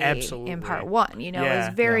physicality in part one. It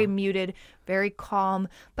was very muted, very calm,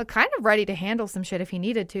 but kind of ready to handle some shit if he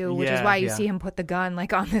needed to, which is why you see him put the gun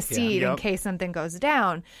like on the seat in case something goes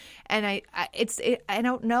down. And I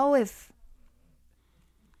don't know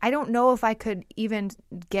if I could even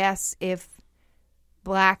guess if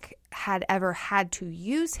Black had ever had to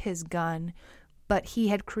use his gun, but he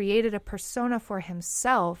had created a persona for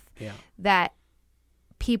himself that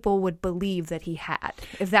people would believe that he had,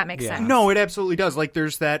 if that makes sense. No, it absolutely does. Like,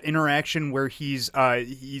 there's that interaction where he's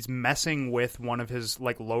messing with one of his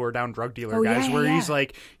like lower down drug dealer guys, where he's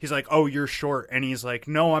like, oh, you're short, and he's like,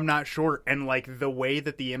 no, I'm not short. And like the way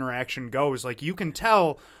that the interaction goes, like you can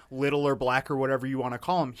tell Little or Black or whatever you want to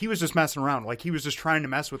call him, he was just messing around. Like he was just trying to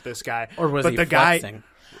mess with this guy. Or was he flexing?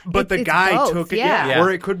 But the guy both, took it, or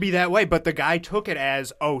it could be that way. But the guy took it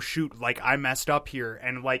as, oh shoot, like I messed up here,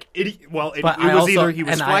 and like it was either he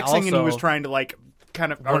was flexing and he was trying to like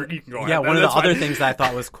kind of. Or you can go ahead. One of the other things that I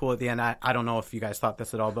thought was cool at the end. I don't know if you guys thought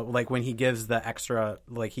this at all, but like when he gives the extra,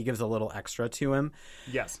 like he gives a little extra to him.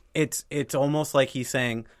 Yes, it's almost like he's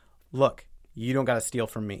saying, look, you don't got to steal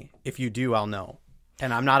from me. If you do, I'll know.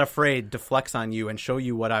 And I'm not afraid to flex on you and show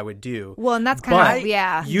you what I would do. Well, and that's kind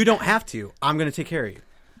of, you don't have to. I'm going to take care of you.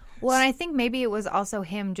 Well, and I think maybe it was also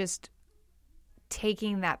him just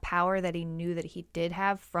taking that power that he knew that he did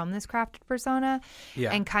have from this crafted persona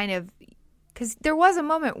and kind of, because there was a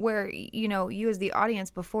moment where, you as the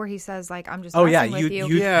audience, before he says, like, I'm just messing with you.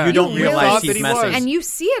 You don't realize he's messing. And you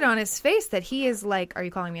see it on his face that he is like, are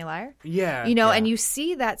you calling me a liar? Yeah. And you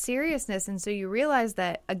see that seriousness. And so you realize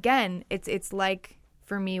that, again, it's like,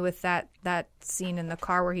 for me, with that scene in the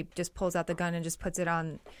car where he just pulls out the gun and just puts it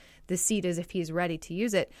on the seat as if he's ready to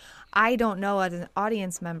use it. I don't know as an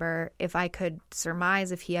audience member if I could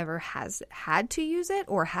surmise if he ever has had to use it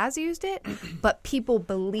or has used it, but people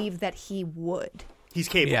believe that he would. He's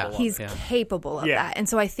capable. He's capable of that. And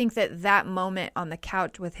so I think that moment on the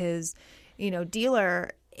couch with his,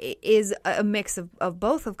 dealer is a mix of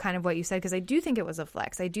both of kind of what you said, because I do think it was a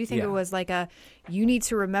flex. I do think it was like you need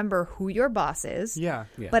to remember who your boss is. Yeah.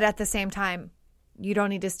 But at the same time, you don't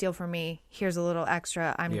need to steal from me. Here's a little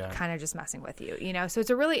extra. I'm kind of just messing with you, So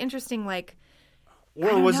it's a really interesting, like.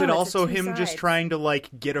 Or was it also him just trying to, like,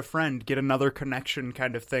 get a friend, get another connection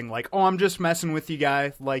kind of thing? Like, oh, I'm just messing with you,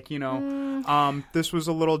 guy. Like, this was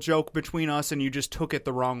a little joke between us and you just took it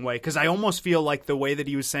the wrong way. Because I almost feel like the way that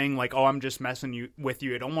he was saying, like, oh, I'm just messing with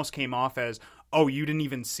you, it almost came off as, oh, you didn't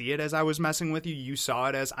even see it as I was messing with you. You saw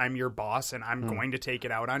it as I'm your boss and I'm going to take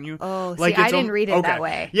it out on you. Oh, like, see, I didn't read it that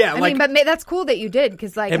way. Yeah, I mean, but that's cool that you did,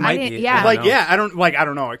 because like I didn't. Yeah, I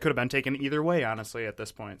don't know. It could have been taken either way, honestly, at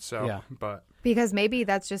this point. So, but because maybe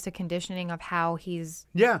that's just a conditioning of how he's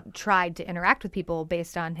tried to interact with people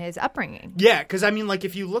based on his upbringing. Yeah, because I mean, like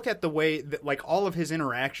if you look at the way that like all of his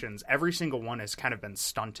interactions, every single one has kind of been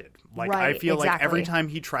stunted. Like I feel like every time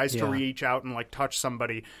he tries to reach out and like touch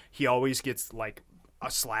somebody, he always gets like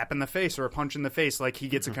a slap in the face or a punch in the face. Like he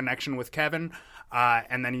gets a connection with Kevin,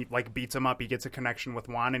 and then he like beats him up. He gets a connection with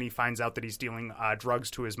Juan, and he finds out that he's dealing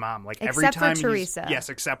drugs to his mom. Like every time, for Teresa.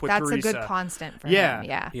 Except with Teresa. That's a good constant for him.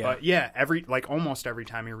 Yeah, but almost every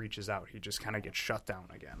time he reaches out, he just kind of gets shut down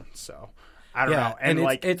again. So I don't know. And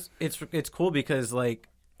like it's cool because like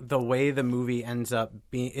the way the movie ends up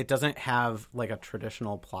being, it doesn't have like a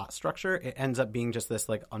traditional plot structure. It ends up being just this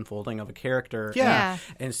like unfolding of a character.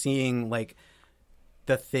 And seeing like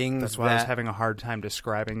the things. That's why I was having a hard time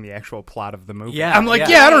describing the actual plot of the movie. Yeah, I'm like,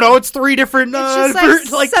 I don't know. It's three different. It's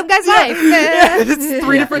just like some guy's life. It's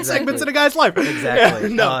three different segments in a guy's life.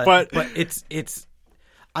 Exactly. But it's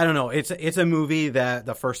I don't know. It's a movie that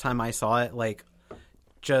the first time I saw it, like,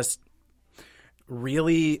 just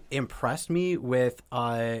really impressed me with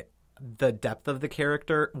the depth of the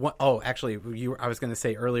character. Actually, I was going to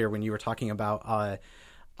say earlier when you were talking about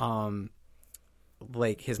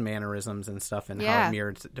like his mannerisms and stuff and how it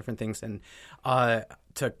mirrored different things, and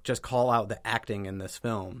to just call out the acting in this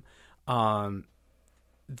film, the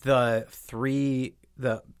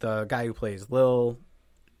guy who plays Lil,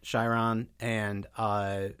 Chiron, and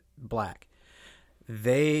Black,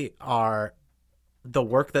 the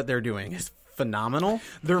work that they're doing is phenomenal.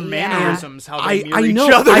 Their Yeah. mannerisms, how they mirror I each know.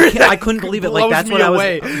 other. I couldn't believe it. Like blows that's me what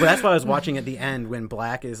away. that's what I was watching at the end when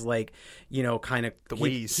Black is like, kind of The way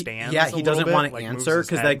he stands Yeah, a he little doesn't bit, want to like, answer moves his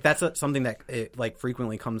because head. like that's something that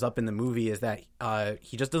frequently comes up in the movie is that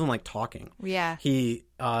he just doesn't like talking. Yeah. He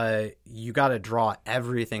you got to draw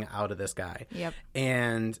everything out of this guy. Yep.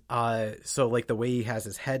 And so like the way he has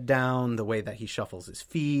his head down, the way that he shuffles his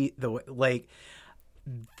feet,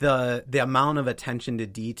 the amount of attention to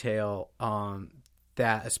detail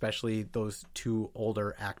that especially those two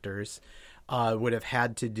older actors would have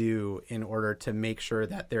had to do in order to make sure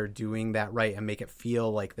that they're doing that right and make it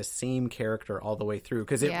feel like the same character all the way through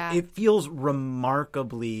because it feels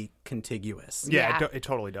remarkably contiguous. Yeah, Yeah. it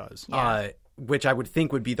totally does. Which I would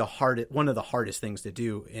think would be one of the hardest things to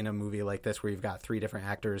do in a movie like this, where you've got 3 different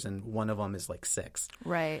actors and one of them is like 6.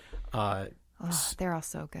 Right. They're all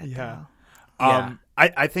so good. Yeah. Though.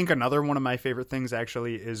 I think another one of my favorite things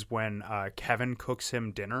actually is when Kevin cooks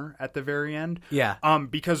him dinner at the very end. Yeah.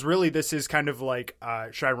 Because really this is kind of like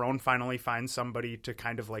Chiron finally finds somebody to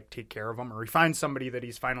kind of like take care of him, or he finds somebody that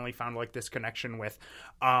he's finally found like this connection with.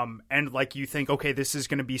 And like you think, okay, this is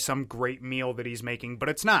going to be some great meal that he's making, but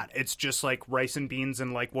it's not. It's just like rice and beans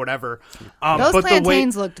and like whatever. Those but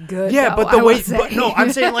plantains looked good. Yeah, though, but the I way, will say. but no, I'm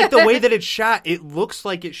saying like the way that it's shot, it looks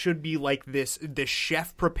like it should be like this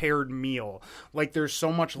chef prepared meal. Like there's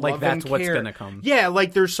so much Like love that's and what's care. gonna come. Yeah,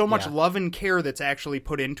 like there's so much Yeah. love and care that's actually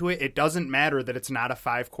put into it. It doesn't matter that it's not a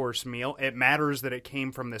 5-course meal. It matters that it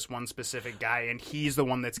came from this one specific guy, and he's the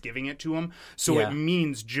one that's giving it to him. So Yeah. it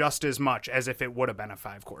means just as much as if it would have been a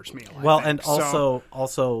 5-course meal. I Well, think. and So-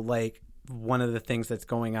 also like one of the things that's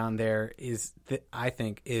going on there is that I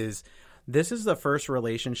think is this is the first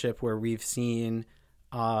relationship where we've seen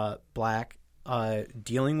Black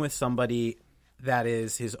dealing with somebody that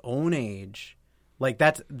is his own age, like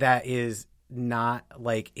that is not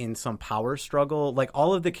like in some power struggle. Like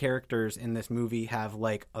all of the characters in this movie have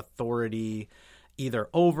like authority either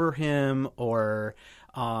over him or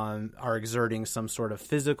are exerting some sort of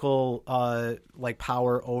physical like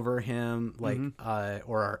power over him, like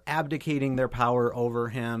or are abdicating their power over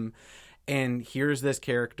him. And here's this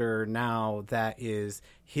character now that is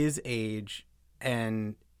his age,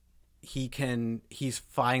 and he's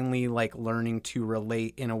finally like learning to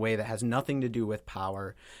relate in a way that has nothing to do with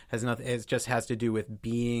power, it just has to do with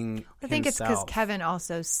being I think it's because himself. Kevin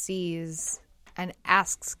also sees and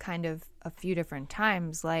asks kind of a few different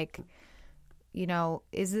times, like,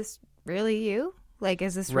 is this really you? Like,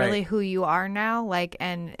 is this really Right. who you are now? Like,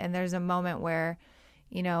 and there's a moment where,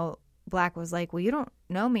 Black was like, well, you don't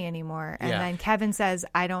know me anymore. And Yeah. then Kevin says,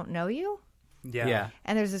 I don't know you. yeah.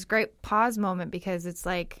 And there's this great pause moment because it's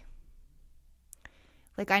like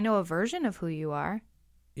I know a version of who you are.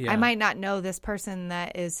 Yeah. I might not know this person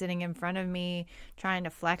that is sitting in front of me trying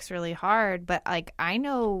to flex really hard, but like I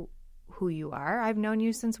know who you are. I've known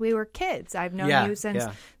you since we were kids. I've known Yeah, you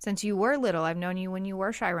since you were little. I've known you when you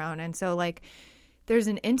were Chiron. And so like there's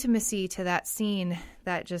an intimacy to that scene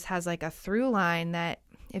that just has like a through line that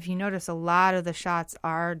if you notice a lot of the shots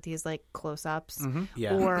are these like close-ups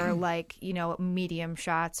Yeah. or like, medium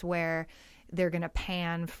shots where they're going to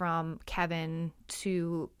pan from Kevin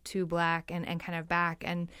to Black and kind of back.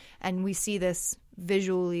 And we see this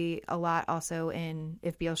visually a lot also in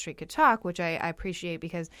If Beale Street Could Talk, which I appreciate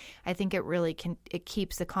because I think it really it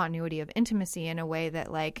keeps the continuity of intimacy in a way that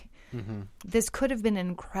like this could have been an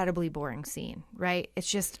incredibly boring scene, right? It's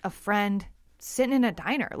just a friend sitting in a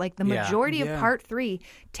diner. Like the Yeah. majority of Yeah. part 3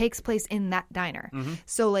 takes place in that diner.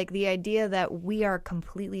 So like the idea that we are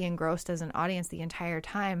completely engrossed as an audience the entire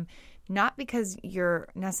time, not because you're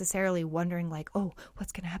necessarily wondering like, oh,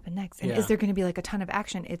 what's going to happen next? And Yeah. is there going to be like a ton of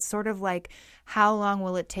action? It's sort of like, how long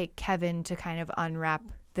will it take Kevin to kind of unwrap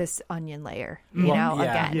this onion layer,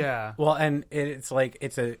 again? Yeah. Well, and it's like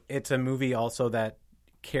it's a movie also that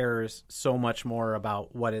cares so much more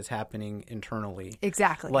about what is happening internally.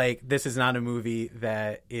 Exactly. Like this is not a movie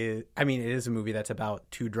that is, I mean, it is a movie that's about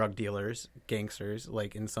 2 drug dealers, gangsters,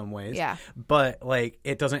 like in some ways. Yeah. But like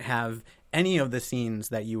it doesn't have any of the scenes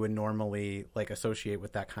that you would normally like associate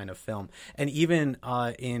with that kind of film. And even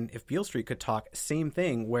in If Beale Street Could Talk, same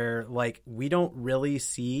thing where like we don't really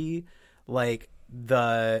see like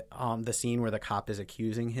the scene where the cop is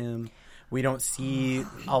accusing him. We don't see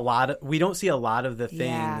a lot of the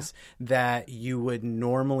things that you would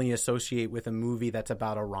normally associate with a movie that's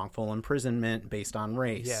about a wrongful imprisonment based on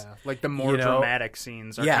race. Yeah, like the more dramatic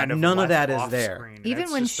scenes are Yeah, kind of none of left that is off there. screen. Even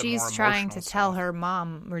It's when just the she's more trying to emotional tell stuff. her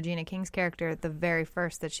mom, Regina King's character, at the very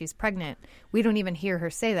first that she's pregnant, we don't even hear her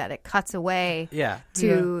say that. It cuts away Yeah.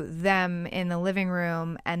 to them in the living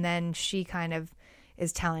room, and then she kind of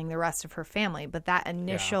is telling the rest of her family. But that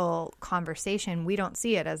initial conversation, we don't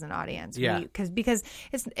see it as an audience. Yeah. Because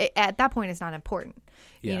it's at that point, it's not important.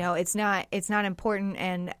 Yeah. You know, it's not important.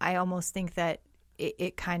 And I almost think that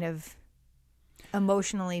it kind of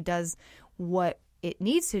emotionally does what it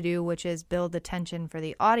needs to do, which is build the tension for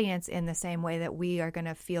the audience in the same way that we are going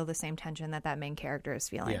to feel the same tension that main character is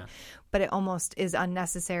feeling. Yeah. But it almost is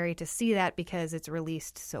unnecessary to see that because it's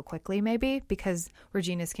released so quickly, maybe because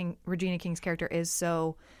Regina King's character is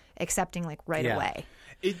so accepting like right away.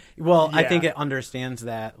 I think it understands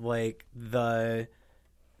that like the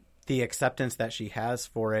acceptance that she has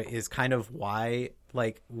for it is kind of why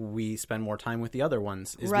like we spend more time with the other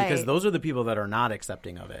ones is because those are the people that are not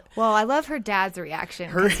accepting of it. Well, I love her dad's reaction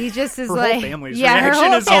because he just is like, whole family's her reaction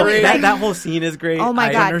whole is family. great. That whole scene is great. Oh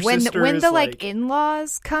my god! her When sister the is like like-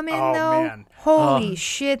 in-laws come in Oh, though, man. holy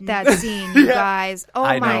shit! That scene, you guys. Oh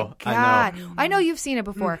I my know, god! I know you've seen it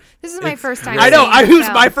before. This is my first time. I know. seeing the It was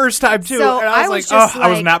film. my first time too, So and I was like, just I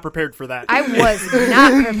was like- not prepared for that. I was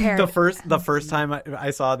not prepared. The first time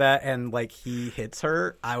I saw that and like he hits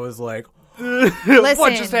her, I was like,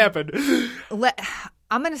 What just happened?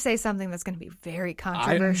 I'm going to say something that's going to be very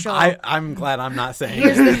controversial. I'm glad I'm not saying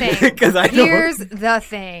Here's the thing. because I know Here's the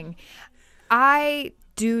thing. I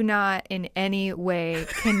do not in any way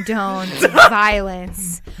condone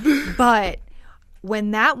violence, but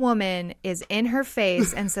when that woman is in her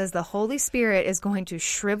face and says the Holy Spirit is going to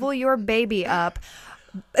shrivel your baby up,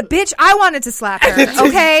 bitch, I wanted to slap her.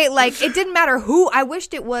 Okay, like it didn't matter who. I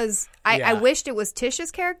wished it was. I wished it was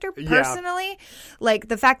Tish's character personally. Like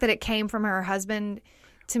the fact that it came from her husband.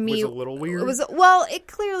 To me, Was a little weird. It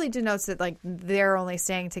clearly denotes that like they're only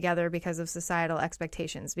staying together because of societal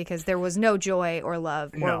expectations, because there was no joy or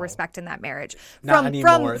love or respect in that marriage. not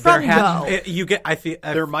anymore. From go.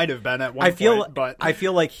 There might have been at one point, but I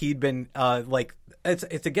feel like he'd been like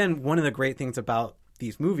it's again one of the great things about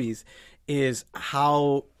these movies is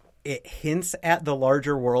how it hints at the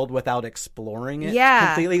larger world without exploring it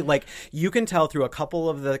completely. Like you can tell through a couple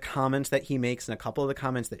of the comments that he makes and a couple of the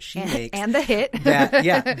comments that she makes and the hit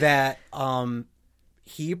that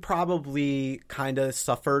he probably kind of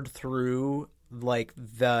suffered through like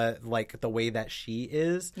the way that she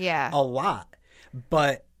is a lot,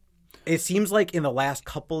 but it seems like in the last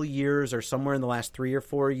couple years or somewhere in the last 3 or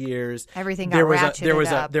 4 years, everything got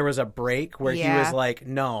ratcheted up. There was a break where he was like,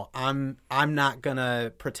 "No, I'm not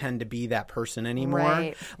gonna pretend to be that person anymore."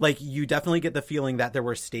 Right. Like you definitely get the feeling that there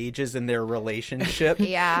were stages in their relationship.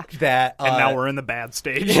 Yeah. That and now we're in the bad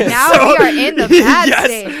stage. Now we are in the bad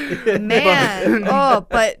stage, man. Oh,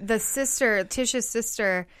 but the sister, Tish's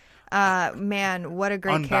sister. Man, what a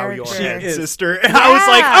great Unbow your character. head, sister. I was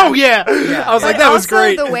like, oh yeah. I was like, that was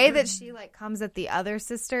great. The way that she like comes at the other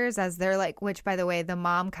sisters as they're like, which by the way, the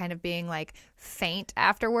mom kind of being like faint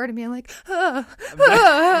afterward and being like,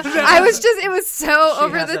 I was just, it was so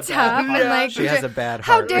over has the a bad top. heart. And like, She has a bad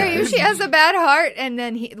How heart. dare you? She has a bad heart. And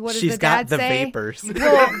then what does she's the dad got the say? vapors.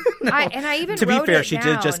 Well, I even To be wrote fair, it she down.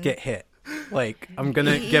 did just get hit. Like I'm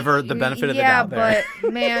gonna give her the benefit of the doubt there. Yeah,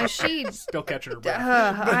 but man, she Still catching her breath.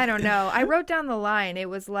 I don't know. I wrote down the line. It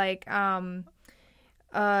was like, she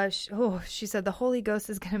said the Holy Ghost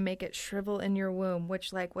is going to make it shrivel in your womb,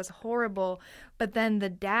 which like was horrible. But then the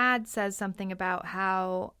dad says something about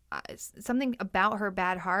how something about her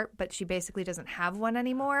bad heart, but she basically doesn't have one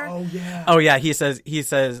anymore. Oh yeah. He says he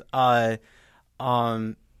said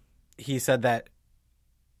that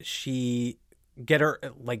she get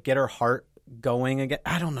her heart going again.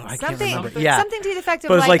 I don't know. I can't remember. Yeah, something to the effect of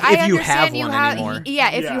but it's like I if you understand have you one have, anymore. if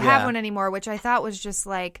you have Yeah. one anymore, which I thought was just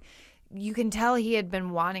like, you can tell he had been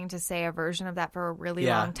wanting to say a version of that for a really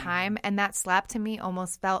long time, and that slap to me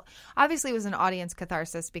almost felt, obviously it was an audience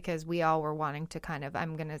catharsis because we all were wanting to kind of,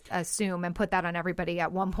 I'm going to assume and put that on everybody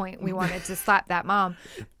at one point, we wanted to slap that mom,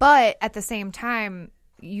 but at the same time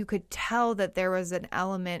you could tell that there was an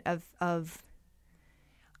element of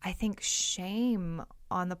I think shame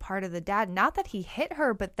on the part of the dad. Not that he hit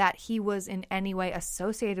her, but that he was in any way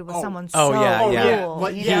associated with someone so yeah. cool.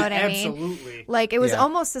 Like, You know what I mean? absolutely. Like it was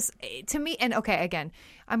almost this to me. And okay, again,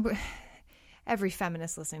 every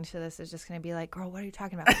feminist listening to this is just going to be like, "Girl, what are you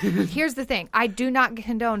talking about?" Here's the thing: I do not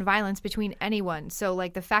condone violence between anyone. So,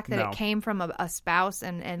 like the fact that it came from a spouse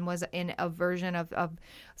and was in a version of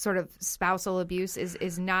sort of spousal abuse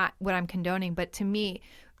is not what I'm condoning. But to me,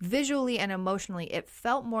 visually and emotionally, it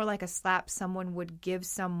felt more like a slap someone would give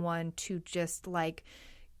someone to just like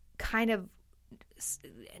kind of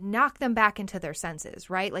knock them back into their senses,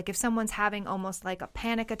 right? Like if someone's having almost like a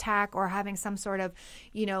panic attack or having some sort of,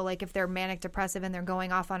 like if they're manic depressive and they're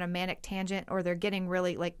going off on a manic tangent or they're getting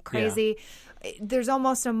really like crazy, there's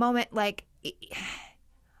almost a moment like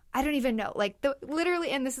I don't even know. Like, literally,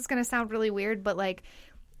 and this is going to sound really weird, but like,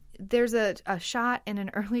 there's a shot in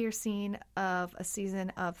an earlier scene of a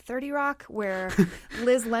season of 30 Rock where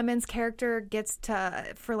Liz Lemon's character gets to,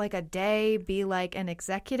 for like a day, be like an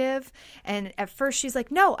executive. And at first she's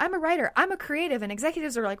like, no, I'm a writer. I'm a creative. And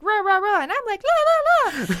executives are like, rah, rah, rah. And I'm like,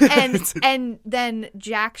 la, la, la. And then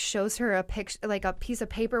Jack shows her a picture, like a piece of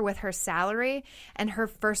paper with her salary. And her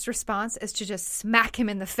first response is to just smack him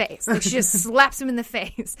in the face. Like, she just slaps him in the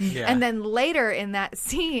face. Yeah. And then later in that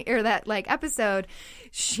scene, or that like episode,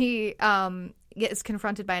 she gets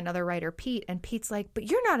confronted by another writer, Pete, and Pete's like, but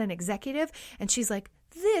you're not an executive. And she's like,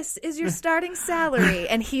 this is your starting salary.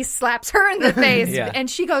 And he slaps her in the face. Yeah. And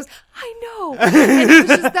she goes, I know. And it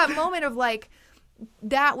was just that moment of like,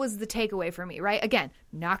 that was the takeaway for me, right? Again,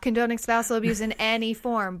 not condoning spousal abuse in any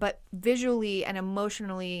form, but visually and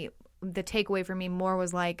emotionally, the takeaway for me more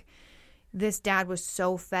was like, this dad was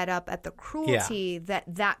so fed up at the cruelty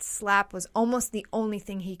that slap was almost the only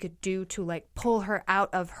thing he could do to like pull her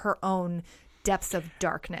out of her own depths of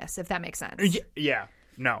darkness, if that makes sense. Yeah.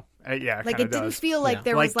 No. Yeah, like it didn't does. feel like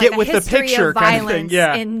there Like, was like get a with the history picture of kind of violence thing.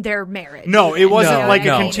 Yeah. in their marriage. No, it wasn't No, like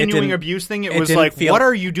no, a it continuing didn't- abuse thing. It it was didn't like, feel- what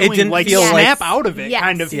are you it doing? didn't Like, feel snap like- out of it Yes,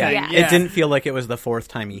 kind of thing. yeah. Yeah. It didn't feel like it was the fourth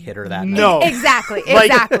time he hit her that night. No. Exactly.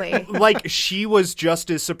 Like- Exactly. Like, she was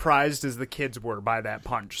just as surprised as the kids were by that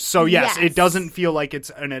punch. So, yes, Yes. it doesn't feel like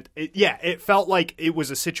it's it felt like it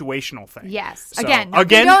was a situational thing. Yes. So, Again, not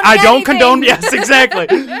again, condoning I don't anything. condone. Yes, exactly.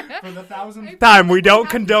 For the 1,000th time, we don't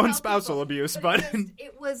condone spousal abuse, but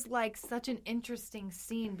It was like such an interesting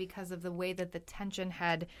scene because of the way that the tension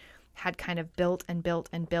had kind of built and built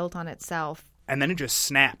and built on itself. and then it just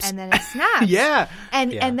snaps. And then it snaps. Yeah.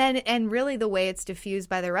 And really the way it's diffused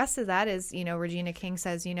by the rest of that is, Regina King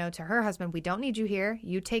says, to her husband, we don't need you here.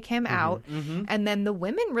 You take him out. And then the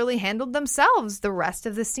women really handled themselves the rest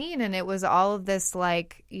of the scene. And it was all of this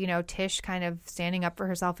like, Tish kind of standing up for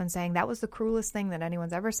herself and saying, that was the cruelest thing that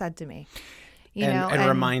anyone's ever said to me. And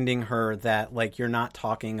reminding her that, like, you're not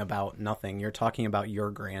talking about nothing. You're talking about your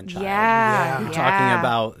grandchild. Yeah. You're talking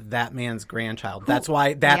about that man's grandchild. That's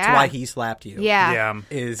why he slapped you. Yeah.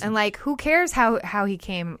 Yeah. And like, who cares how he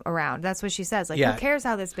came around? That's what she says. Like, Yeah. who cares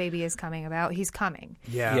how this baby is coming about? He's coming.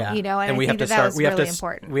 Yeah. Yeah. And I we think have to that start. was We have really to.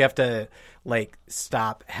 important. We have to like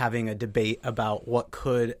stop having a debate about what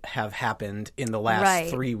could have happened in the last Right.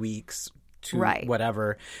 3 weeks to Right.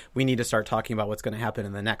 whatever. We need to start talking about what's going to happen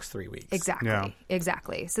in the next 3 weeks. Exactly. Yeah.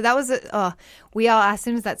 Exactly. So that was we all, as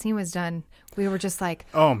soon as that scene was done, we were just like,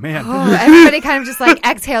 Oh, man. everybody kind of just like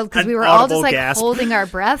exhaled because An we were all just audible like gasp. holding our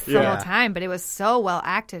breath the Yeah. whole time. But it was so well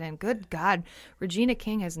acted, and good God, Regina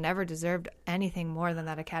King has never deserved anything more than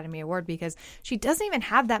that Academy Award because she doesn't even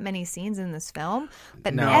have that many scenes in this film.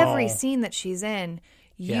 But No. every scene that she's in,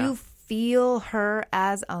 you Yeah. feel her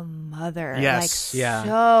as a mother, Yes. like Yeah.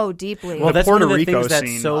 so deeply. Well, that's Puerto one of the Rico things that's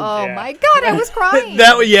scene. so. oh Yeah. my God, I was crying.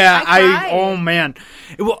 I cried. oh man.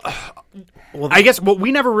 I guess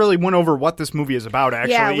we never really went over what this movie is about,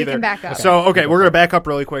 actually. Yeah, we either. can back up. So, okay, we're going to back up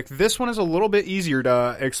really quick. This one is a little bit easier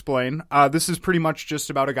to explain. This is pretty much just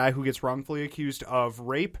about a guy who gets wrongfully accused of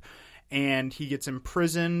rape, and he gets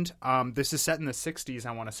imprisoned. This is set in the 60s,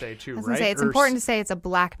 I want to say, too, I was right? gonna say it's Or important to say it's a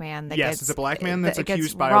black man that Yes, gets it's a black man that's that gets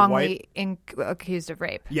accused by a wrongly accused of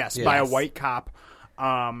rape. Yes, by a Yes. white cop.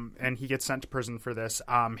 And he gets sent to prison for this.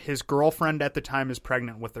 His girlfriend at the time is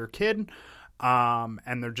pregnant with their kid.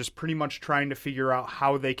 And they're just pretty much trying to figure out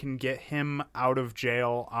how they can get him out of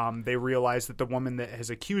jail. They realize that the woman that has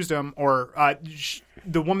accused him, or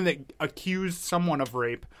the woman that accused someone of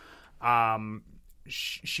rape,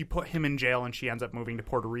 she put him in jail, and she ends up moving to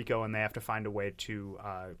Puerto Rico, and they have to find a way to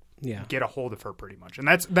get a hold of her, pretty much. And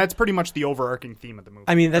that's pretty much the overarching theme of the movie.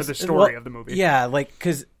 I mean, or that's the story well, of the movie. Yeah, like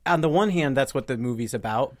because on the one hand, that's what the movie's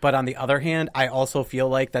about, but on the other hand, I also feel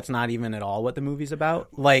like that's not even at all what the movie's about.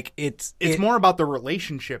 Like it's more about the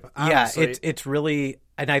relationship. Honestly. Yeah, it's really,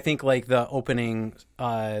 and I think like the opening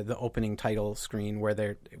title screen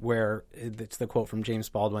where it's the quote from James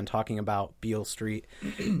Baldwin talking about Beale Street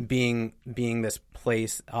being this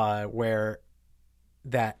place where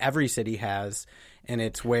that every city has. And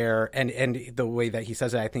it's where, and the way that he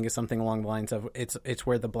says it, I think is something along the lines of it's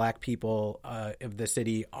where the black people of the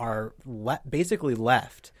city are basically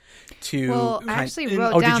left to. Well, I actually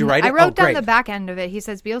wrote oh, down. did you write it? I wrote down great. the back end of it. He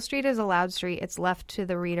says Beale Street is a loud street. It's left to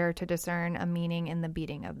the reader to discern a meaning in the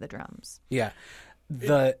beating of the drums. Yeah.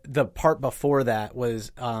 The part before that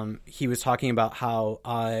was he was talking about how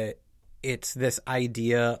it's this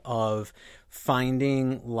idea of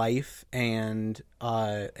finding life and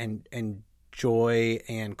joy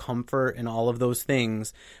and comfort and all of those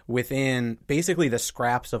things within basically the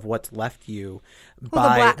scraps of what's left you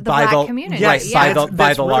Well, the black community. right, Yes, by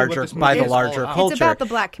that's the really larger what this movie is all about. culture. It's about the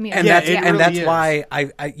black community. and Yeah, that's it and really that's is. why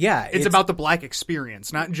it's about the black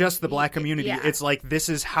experience, not just the black community. Yeah. It's like, this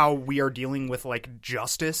is how we are dealing with like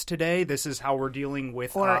justice today. This is how we're dealing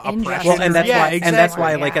with Or oppression. injustice. well, and that's yeah, why, exactly. and that's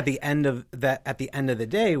why, like Yeah. at the end of the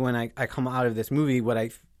day, when I come out of this movie,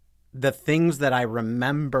 the things that I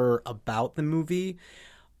remember about the movie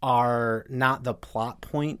are not the plot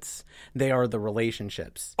points; they are the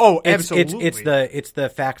relationships. Oh, It's absolutely. it's the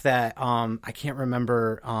fact that I can't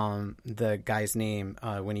remember the guy's name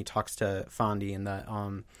when he talks to Fondy in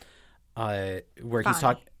the where he's Fondy.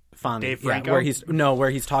 talking. Fondy, Dave yeah, Franco? where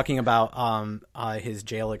he's talking about his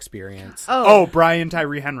jail experience. Oh, Brian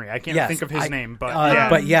Tyree Henry. I can't Yes, think of his I- name, but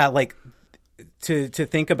but yeah, like to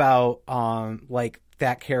think about like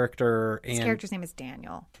that character and His character's name is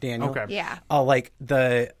Daniel. Daniel. Okay. Yeah. Like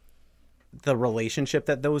the relationship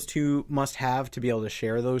that those two must have to be able to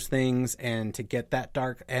share those things and to get that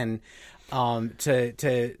dark and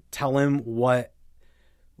to tell him what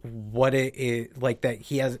it is, like that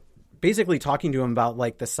he has, basically talking to him about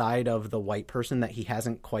like the side of the white person that he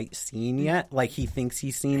hasn't quite seen yet. Like he thinks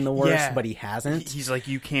he's seen the worst, Yeah. but he hasn't. he's like,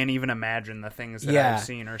 you can't even imagine the things that Yeah. I've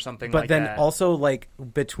seen or something But like then that. also like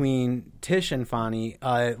between Tish and Fonny,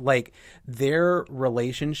 like their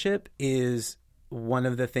relationship is one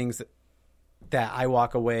of the things that I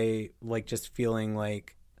walk away like just feeling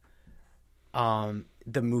like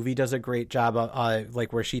the movie does a great job of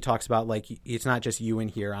like where she talks about like it's not just you in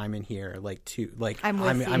here, I'm in here, like two, like I'm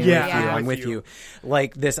with you. I'm Yeah, with you, I'm I'm with you.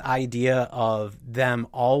 Like this idea of them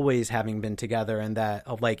always having been together and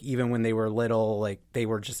that like even when they were little, like they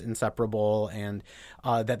were just inseparable and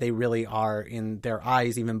that they really are in their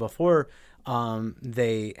eyes even before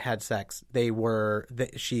they had sex. They were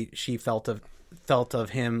she felt of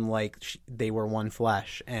him like they were one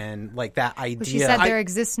flesh and like that idea. Well, she said there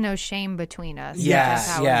exists no shame between us. Yes,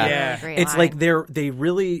 That was yeah. a really Yeah. great It's line. like they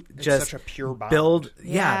really just such a pure bond. build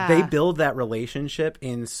Yeah. they build that relationship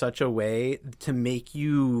in such a way to make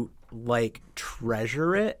you like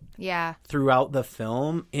treasure it Yeah. throughout the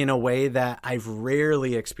film in a way that I've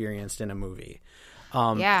rarely experienced in a movie.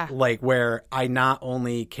 Yeah. Like where I not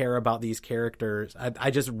only care about these characters, I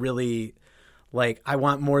just really like I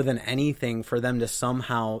want more than anything for them to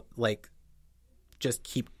somehow like just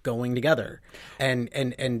keep going together and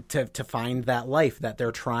to find that life that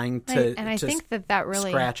they're trying to And I think that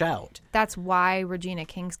really scratch out. that's why Regina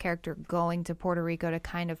King's character going to Puerto Rico to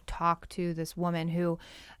kind of talk to this woman who,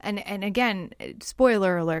 and again,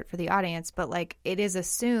 spoiler alert for the audience, but like it is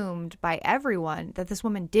assumed by everyone that this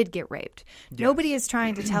woman did get raped. Nobody is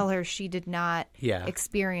trying to tell her she did not Yeah.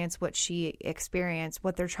 experience what she experienced.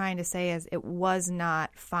 What they're trying to say is it was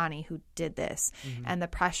not Fonny who did this. And the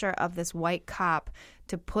pressure of this white cop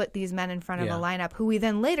to put these men in front of Yeah. a lineup who we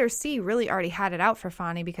then later see really already had it out for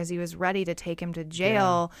Fonny because he was ready to take him to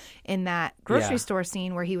jail in that grocery Yeah. store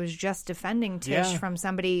scene where he was just defending Tish Yeah. from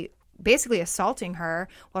somebody basically assaulting her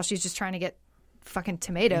while she's just trying to get fucking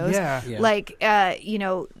tomatoes. Yeah. Yeah. Like, you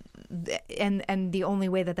know, and the only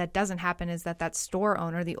way that doesn't happen is that store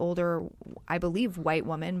owner, the older, I believe, white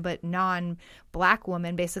woman, but non-black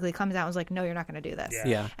woman, basically comes out and was like, no, you're not going to do this.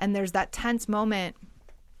 Yeah. And there's that tense moment.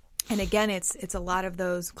 And again, it's a lot of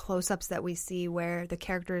those close-ups that we see where the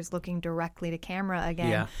character is looking directly to camera again.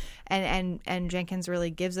 Yeah. And Jenkins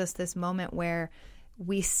really gives us this moment where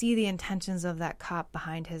we see the intentions of that cop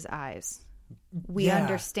behind his eyes. We Yeah.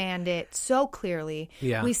 understand it so clearly.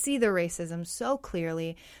 Yeah. We see the racism so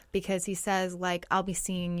clearly because he says, like, I'll be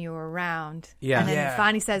seeing you around. Yeah. And then Yeah.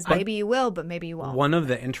 Fonny says, maybe you will, but maybe you won't. One of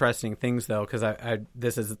the interesting things, though, because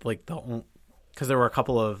this is like because there were a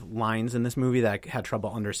couple of lines in this movie that I had trouble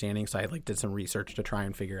understanding, so I like did some research to try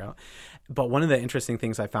and figure out. But one of the interesting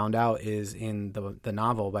things I found out is in the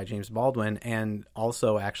novel by James Baldwin, and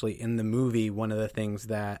also actually in the movie, one of the things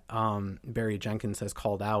that Barry Jenkins has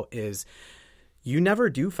called out is you never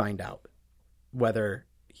do find out whether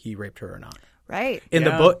he raped her or not. Right. In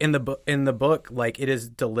Yeah. the book, like it is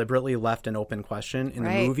deliberately left an open question. In the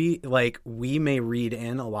Right. movie, like we may read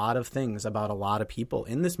in a lot of things about a lot of people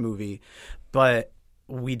in this movie, but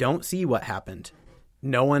we don't see what happened.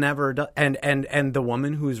 No one ever does. And the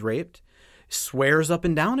woman who's raped swears up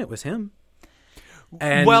and down it was him.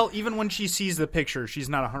 And well, even when she sees the picture, she's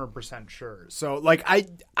not 100% sure. So, like,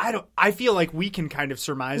 I feel like we can kind of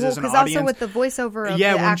surmise as an Because audience. also with the voiceover of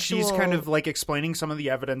yeah, the when actual... she's kind of like explaining some of the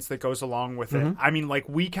evidence that goes along with Mm-hmm. it. I mean, like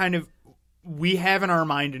we have in our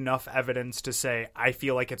mind enough evidence to say I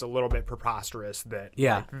feel like it's a little bit preposterous that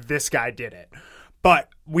Yeah. like, this guy did it. But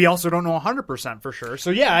we also don't know 100% for sure.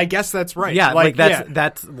 So yeah, I guess that's right. Yeah, like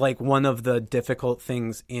that's like one of the difficult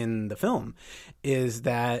things in the film is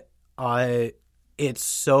that it's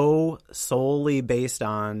so solely based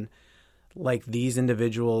on like these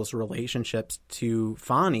individuals' relationships to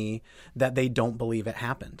Fonny that they don't believe it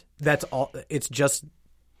happened. That's all. It's just.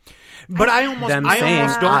 But I them almost saying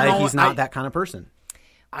don't know. he's not that kind of person.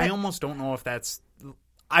 I almost don't know if that's.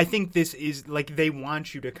 I think this is like they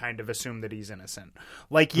want you to kind of assume that he's innocent.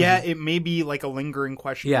 Like, yeah, it may be like a lingering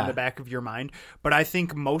question in the back of your mind, but I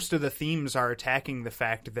think most of the themes are attacking the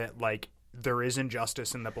fact that like there is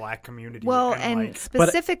injustice in the Black community. Well, and like,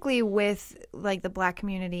 specifically with like the Black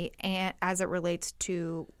community and as it relates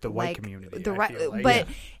to the white like, community, but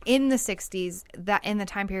in the 60s, that in the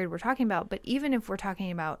time period we're talking about, but even if we're talking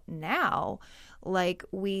about now, like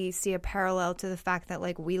we see a parallel to the fact that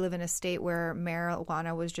like we live in a state where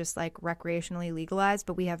marijuana was just like recreationally legalized,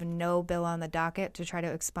 but we have no bill on the docket to try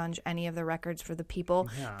to expunge any of the records for the people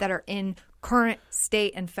that are in current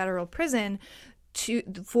state and federal prison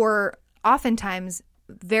for oftentimes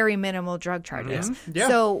very minimal drug charges. Yeah.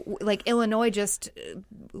 So like Illinois just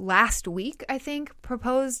last week, I think,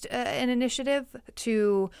 proposed an initiative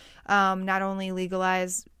to not only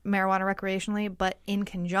legalize marijuana recreationally, but in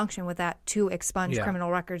conjunction with that to expunge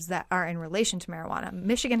criminal records that are in relation to marijuana.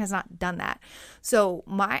 Michigan has not done that. So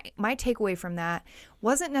my takeaway from that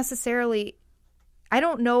wasn't necessarily, I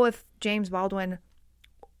don't know if James Baldwin,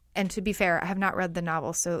 and to be fair, I have not read the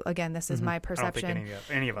novel, so again, this is my perception. I don't think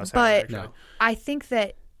any of us but have, actually. I think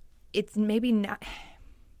that it's maybe not.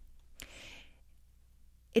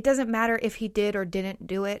 It doesn't matter if he did or didn't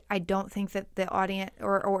do it. I don't think that the audience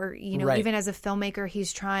or you know, even as a filmmaker,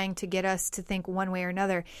 he's trying to get us to think one way or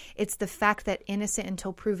another. It's the fact that innocent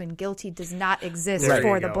until proven guilty does not exist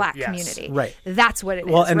for the Black community. Right. That's what it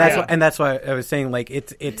is. Well, and that's why I was saying like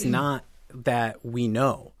it's not that we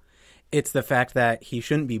know. It's the fact that he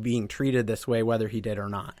shouldn't be being treated this way, whether he did or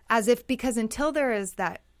not. As if because until there is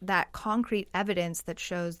that concrete evidence that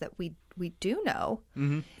shows that we do know,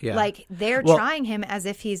 like they're trying him as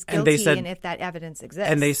if he's guilty, and if that evidence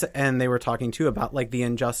exists. And they were talking too about like the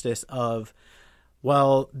injustice of,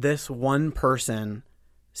 well, this one person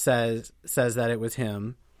says that it was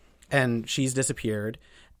him, and she's disappeared,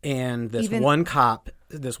 and this one cop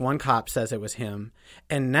says it was him,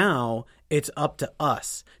 and now it's up to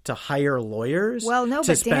us to hire lawyers. Well, no,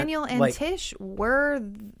 but Daniel and Tish were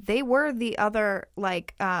the other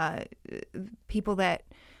people that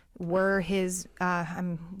were his.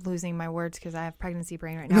 I'm losing my words because I have pregnancy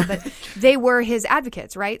brain right now. But they were his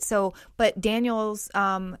advocates, right? So, but Daniel's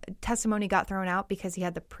testimony got thrown out because he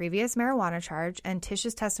had the previous marijuana charge, and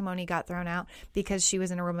Tish's testimony got thrown out because she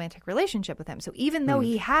was in a romantic relationship with him. So even though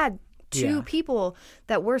he had two people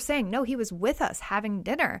that were saying, no, he was with us having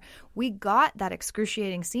dinner, we got that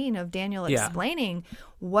excruciating scene of Daniel explaining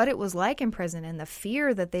what it was like in prison and the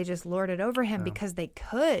fear that they just lorded over him because they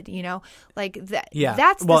could, you know, like that. Yeah.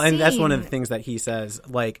 That's the scene. And that's one of the things that he says,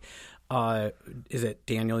 like, is it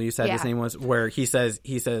Daniel you said his name was, where he says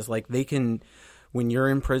like they can, when you're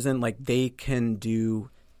in prison, like they can do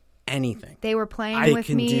anything. They were playing with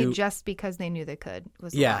me just because they knew they could,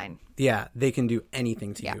 was the line. Yeah, they can do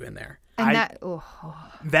anything to you in there. And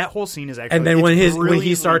that whole scene is actually, and then when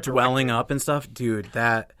he starts welling up and stuff, dude,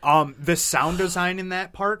 that the sound design in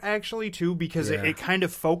that part actually too, because it kind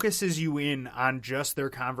of focuses you in on just their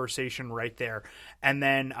conversation right there, and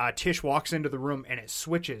then Tish walks into the room and it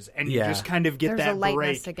switches, and you just kind of get that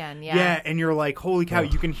break again, and you're like, holy cow,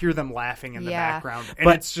 you can hear them laughing in the background, and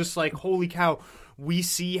it's just like, holy cow. We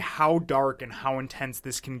see how dark and how intense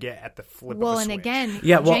this can get at the flip of a switch. Well, and again,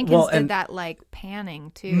 Jenkins did that like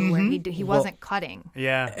panning too, where he wasn't cutting.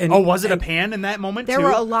 Yeah. And, was it a pan in that moment there too?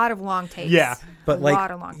 There were a lot of long takes. Yeah. But a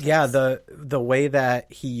lot of long takes. Yeah, the way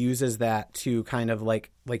that he uses that to kind of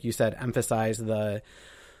like you said, emphasize the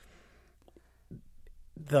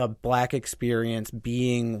Black experience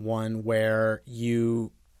being one where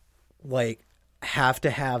you like have to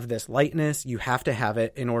have this lightness, you have to have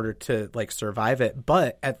it in order to like survive it,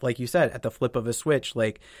 but like you said, at the flip of a switch,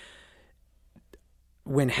 like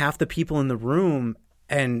when half the people in the room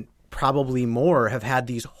and probably more have had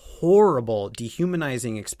these horrible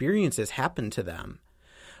dehumanizing experiences happen to them,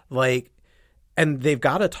 like, and they've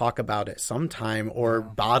got to talk about it sometime or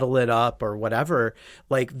bottle it up or whatever,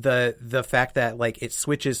 like the fact that like it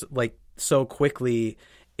switches like so quickly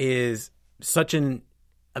is such an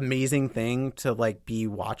amazing thing to like be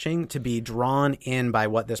watching, to be drawn in by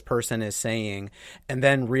what this person is saying, and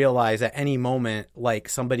then realize at any moment like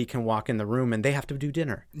somebody can walk in the room and they have to do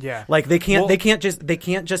dinner. Yeah, like they can't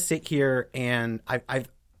just sit here, and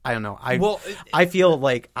I don't know. I feel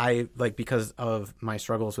like because of my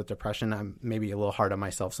struggles with depression, I'm maybe a little hard on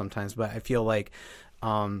myself sometimes, but I feel like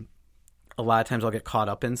a lot of times I'll get caught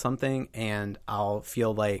up in something and I'll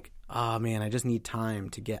feel like, oh man, I just need time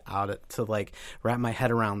to get to like wrap my head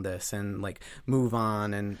around this and like move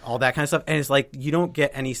on and all that kind of stuff. And it's like you don't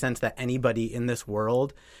get any sense that anybody in this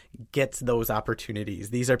world gets those opportunities.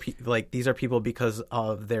 These are people because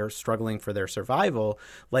of their struggling for their survival.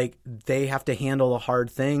 Like they have to handle a hard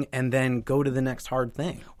thing and then go to the next hard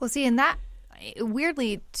thing. Well, see, and that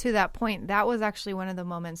weirdly to that point, that was actually one of the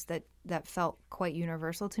moments that felt quite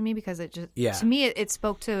universal to me because it just to me it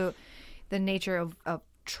spoke to the nature of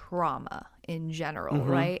trauma in general,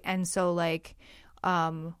 right? And so like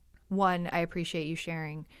one, I appreciate you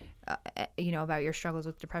sharing about your struggles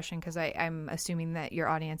with depression because I'm assuming that your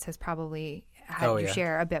audience has probably had you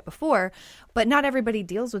share a bit before, but not everybody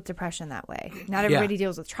deals with depression that way. Not everybody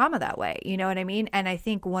deals with trauma that way, you know what I mean? And I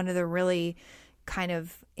think one of the really kind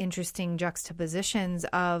of interesting juxtapositions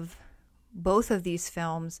of both of these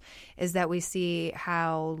films is that we see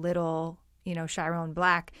how little, Chiron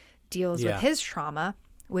Black deals with his trauma,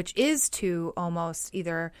 which is to almost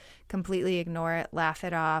either completely ignore it, laugh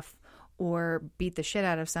it off, or beat the shit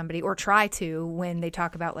out of somebody, or try to when they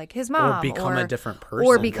talk about like his mom, or become a different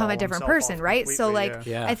person, right? So like,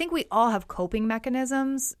 yeah. I think we all have coping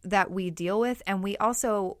mechanisms that we deal with, and we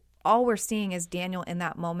also all we're seeing is Daniel in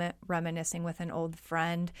that moment reminiscing with an old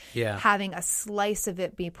friend, having a slice of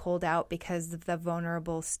it be pulled out because of the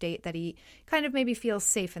vulnerable state that he kind of maybe feels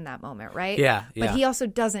safe in that moment, right? Yeah. But he also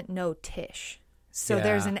doesn't know Tish. So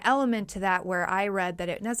there's an element to that where I read that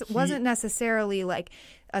it wasn't necessarily like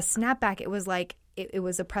a snapback. It was like it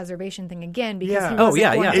was a preservation thing again because he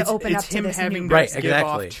wasn't going to open up to him this having new to give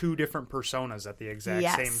off two different personas at the exact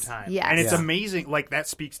same time. Yes. And it's amazing. Like that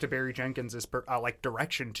speaks to Barry Jenkins' like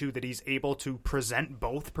direction too, that he's able to present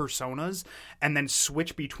both personas and then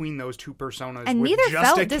switch between those two personas and with neither just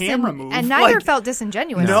felt a camera move. And neither felt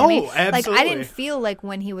disingenuous no, to me. Absolutely. Like I didn't feel like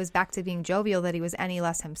when he was back to being jovial that he was any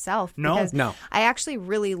less himself. Because I actually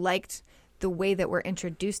really liked the way that we're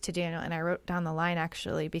introduced to Daniel, and I wrote down the line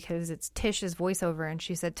actually because it's Tish's voiceover, and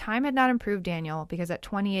she said, "Time had not improved Daniel because at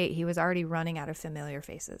 28 he was already running out of familiar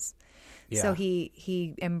faces." Yeah. So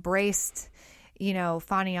he embraced,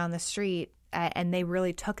 Fonny on the street, and they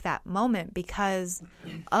really took that moment because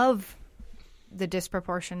of the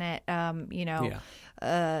disproportionate,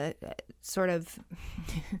 sort of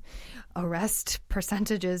arrest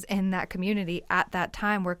percentages in that community at that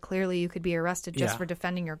time where clearly you could be arrested just for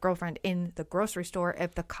defending your girlfriend in the grocery store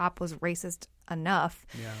if the cop was racist enough.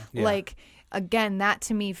 Yeah. Like, again, that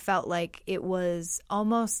to me felt like it was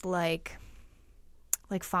almost like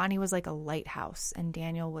Fonny was like a lighthouse and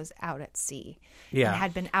Daniel was out at sea. And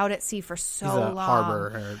had been out at sea for so long.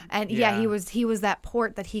 Harbor. He was that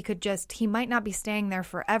port that he might not be staying there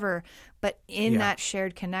forever, but in that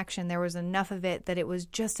shared connection, there was enough of it that it was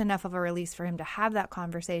just enough of a release for him to have that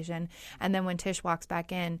conversation. And then when Tish walks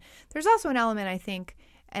back in, there's also an element, I think,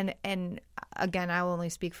 and again, I will only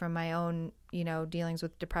speak from my own, dealings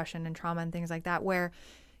with depression and trauma and things like that, where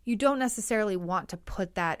you don't necessarily want to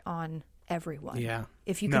put that on everyone. Yeah.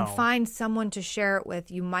 If you can find someone to share it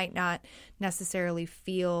with, you might not necessarily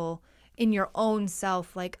feel in your own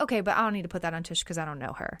self like, okay, but I don't need to put that on Tish because I don't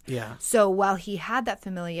know her. Yeah. So while he had that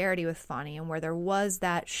familiarity with Fonny and where there was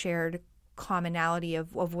that shared commonality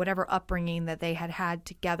of whatever upbringing that they had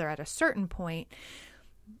together at a certain point,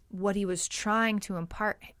 what he was trying to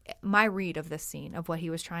impart, my read of this scene of what he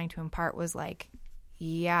was trying to impart was like,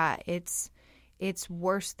 it's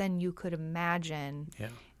worse than you could imagine. Yeah.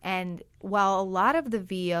 And while a lot of the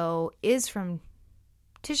VO is from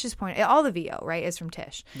Tish's point, all the VO, right, is from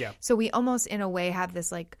Tish. Yeah. So we almost, in a way, have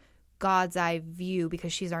this like God's eye view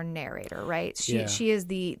because she's our narrator, right? She is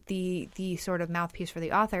the sort of mouthpiece for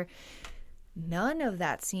the author. None of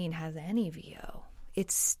that scene has any VO. It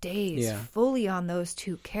stays fully on those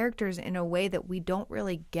two characters in a way that we don't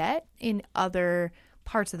really get in other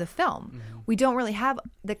parts of the film. Mm-hmm. We don't really have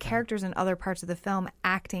the characters in other parts of the film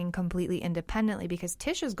acting completely independently because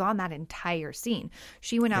Tish has gone that entire scene.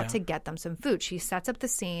 She went out to get them some food. She sets up the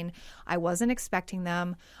scene. I wasn't expecting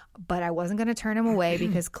them, but I wasn't going to turn him away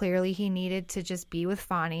because clearly he needed to just be with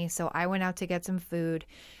Fonny. So I went out to get some food.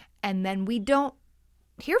 And then we don't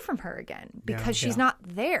hear from her again because she's not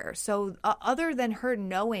there. So other than her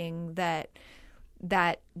knowing that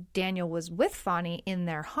Daniel was with Fonny in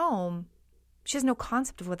their home, she has no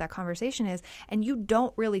concept of what that conversation is. And you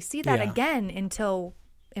don't really see that again until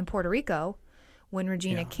in Puerto Rico when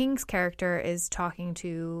Regina King's character is talking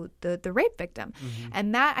to the rape victim. Mm-hmm.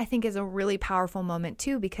 And that, I think, is a really powerful moment,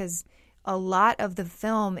 too, because a lot of the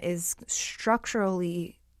film is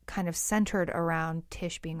structurally kind of centered around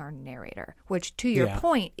Tish being our narrator, which to your Yeah.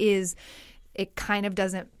 point is it kind of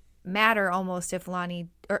doesn't matter almost if Lonnie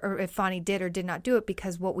or if Fonnie did or did not do it,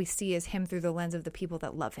 because what we see is him through the lens of the people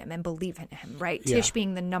that love him and believe in him, right? Yeah. Tish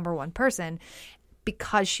being the number one person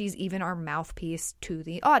because she's even our mouthpiece to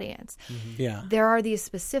the audience. Yeah. There are these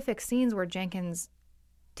specific scenes where Jenkins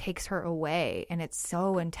takes her away and it's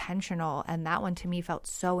so intentional, and that one to me felt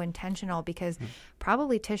so intentional because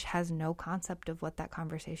probably Tish has no concept of what that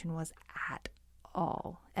conversation was at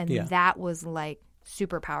all, and Yeah. that was like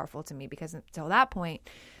super powerful to me because until that point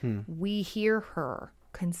we hear her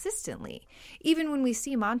consistently, even when we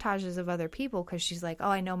see montages of other people, because she's like, oh,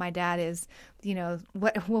 I know my dad is, you know,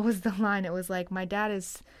 what was the line? It was like, my dad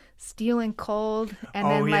is stealing cold and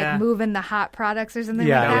then like moving the hot products or something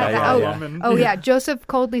Yeah, like that. yeah, oh, yeah. oh yeah, Joseph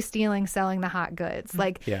coldly stealing, selling the hot goods.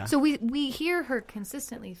 Like, Yeah. so we hear her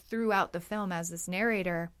consistently throughout the film as this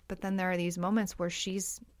narrator, but then there are these moments where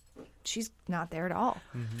she's not there at all.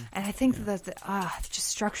 And I think that just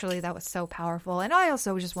structurally that was so powerful. And I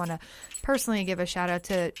also just want to personally give a shout out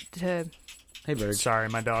to Hey, Bird. Sorry,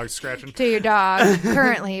 my dog's scratching. your dog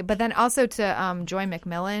currently, but then also to Joy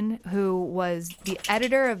McMillan, who was the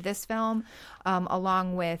editor of this film,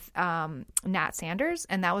 along with Nat Sanders,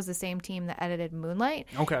 and that was the same team that edited Moonlight.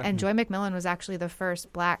 Okay. And Joy McMillan was actually the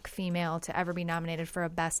first Black female to ever be nominated for a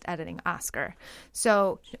Best Editing Oscar.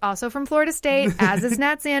 So, also from Florida State, as is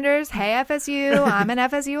Nat Sanders. Hey, FSU. I'm an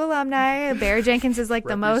FSU alumni. Barry Jenkins is like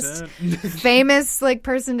the most famous like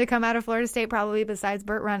person to come out of Florida State, probably besides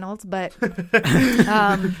Burt Reynolds, but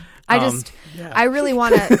I really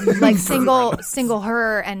want to like single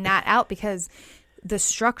her and Nat out because the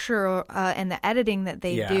structure and the editing that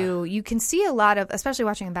they do, you can see a lot of, especially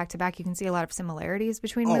watching them back to back, you can see a lot of similarities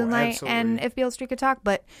between Moonlight absolutely. and If Beale Street Could Talk,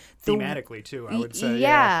 but Thematically too, I would say.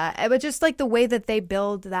 but just like the way that they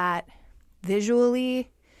build that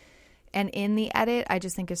visually and in the edit, I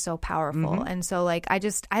just think is so powerful. And so like I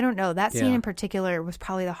don't know, that scene in particular was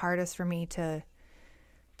probably the hardest for me to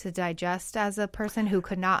digest as a person who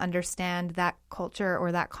could not understand that culture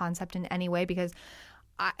or that concept in any way, because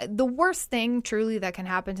the worst thing truly that can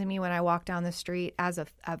happen to me when I walk down the street as a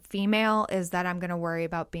female is that I'm going to worry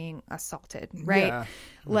about being assaulted, right? Yeah.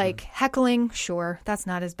 Like heckling, sure, that's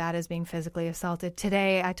not as bad as being physically assaulted.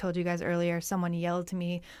 Today, I told you guys earlier, someone yelled to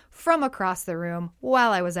me from across the room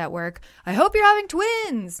while I was at work, I hope you're having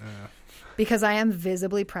twins. Because I am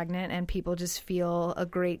visibly pregnant and people just feel a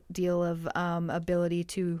great deal of ability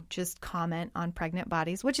to just comment on pregnant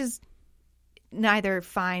bodies, which is neither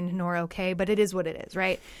fine nor okay, but it is what it is,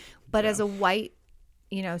 right? But as a white,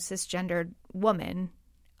 cisgendered woman,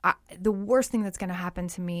 the worst thing that's going to happen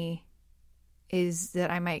to me is that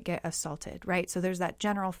I might get assaulted, right? So there's that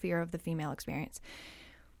general fear of the female experience.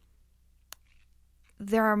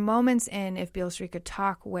 There are moments in If Beale Street Could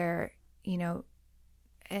Talk where,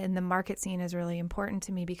 and the market scene is really important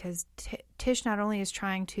to me because Tish not only is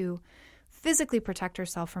trying to physically protect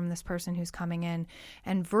herself from this person who's coming in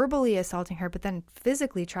and verbally assaulting her, but then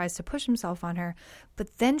physically tries to push himself on her.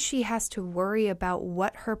 But then she has to worry about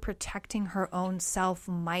what her protecting her own self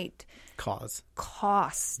might cost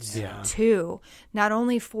too. Not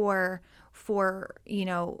only for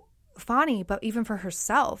Fonnie, but even for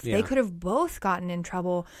herself. They could have both gotten in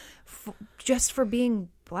trouble just for being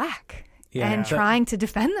Black. And trying to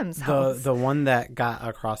defend themselves. The one that got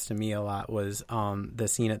across to me a lot was the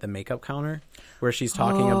scene at the makeup counter where she's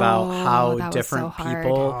talking about how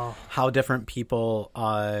different people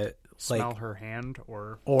smell her hand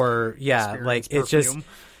or like perfume. it's just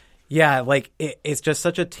like it's just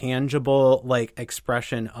such a tangible like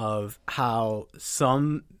expression of how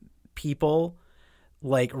some people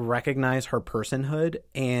like recognize her personhood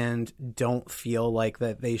and don't feel like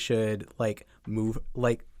that they should like move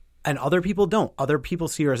like. And other people don't. Other people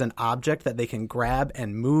see her as an object that they can grab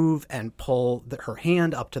and move and pull her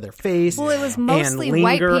hand up to their face. Well, it was mostly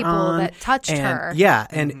white people that touched her. Yeah,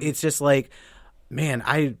 and it's just like, man,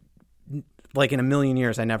 like in a million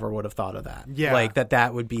years, I never would have thought of that. Yeah. Like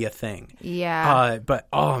that would be a thing. Yeah. But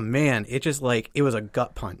oh man, it just like it was a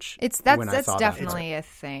gut punch. That's definitely a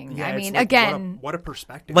thing. Yeah, I mean, like, again, what a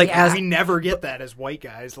perspective. Like we never get that as white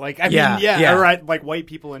guys. Like or like white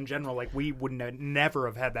people in general. Like we would never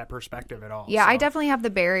have had that perspective at all. Yeah, so. I definitely have the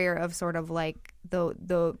barrier of sort of like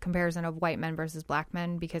the comparison of white men versus Black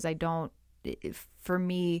men because I don't. For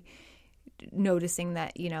me, noticing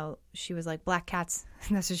that she was like black cats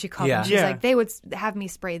and that's what she called them. She's like they would have me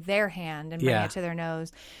spray their hand and bring it to their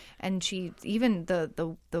nose, and she even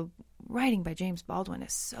the writing by James Baldwin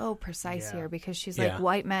is so precise Yeah. here, because she's Yeah. like,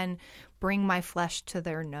 white men bring my flesh to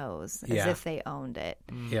their nose as Yeah. if they owned it.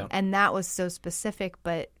 Yeah. And that was so specific.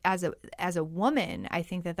 But as a woman, I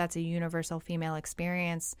think that that's a universal female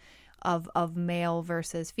experience of male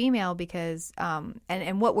versus female, because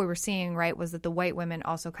and what we were seeing, right, was that the white women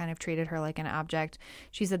also kind of treated her like an object.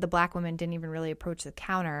 She said the black women didn't even really approach the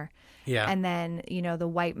counter. Yeah. And then, the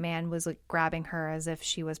white man was like grabbing her as if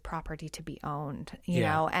she was property to be owned, you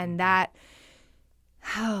Yeah. know, and that,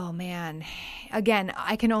 oh man, again,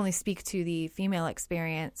 I can only speak to the female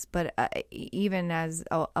experience, but even as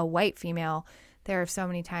a white female, there are so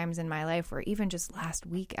many times in my life where even just last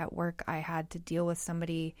week at work, I had to deal with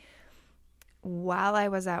somebody while I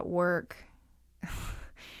was at work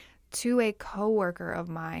to a coworker of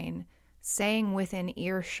mine saying within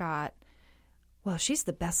earshot, well, she's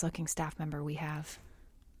the best looking staff member we have.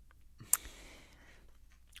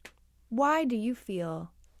 Why do you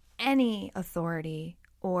feel any authority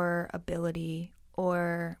or ability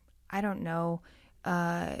or, I don't know,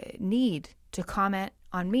 need to comment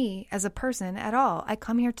on me as a person at all? I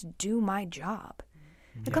come here to do my job.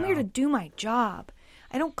 I come here to do my job.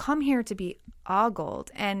 I don't come here to be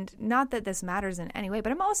ogled. And not that this matters in any way,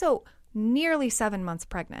 but I'm also nearly 7 months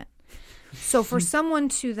pregnant. So for someone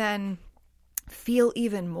to then feel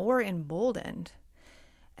even more emboldened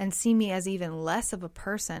and see me as even less of a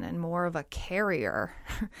person and more of a carrier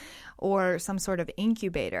or some sort of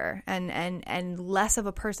incubator and less of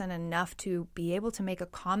a person enough to be able to make a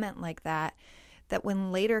comment like that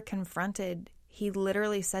when later confronted, he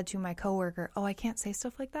literally said to my coworker, "Oh, I can't say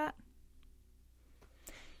stuff like that."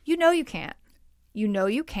 You know you can't. You know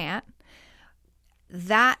you can't.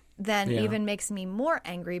 That then even makes me more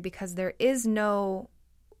angry, because there is no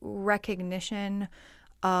recognition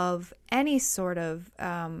of any sort of,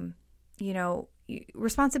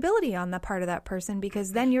 responsibility on the part of that person,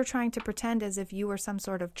 because then you're trying to pretend as if you were some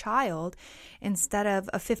sort of child instead of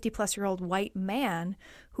a 50-plus-year-old white man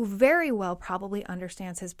who very well probably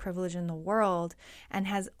understands his privilege in the world and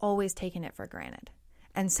has always taken it for granted.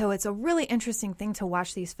 And so it's a really interesting thing to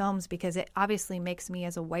watch these films, because it obviously makes me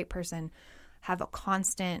as a white person have a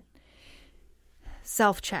constant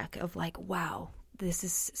self-check of like, wow, this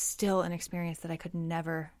is still an experience that I could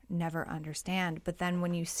never understand. But then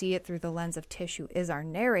when you see it through the lens of Tish, who is our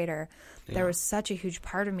narrator, there was such a huge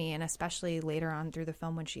part of me, and especially later on through the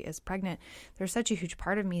film when she is pregnant, there's such a huge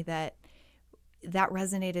part of me that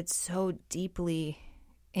resonated so deeply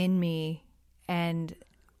in me. And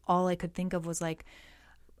all I could think of was like,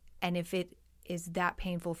 and if it is that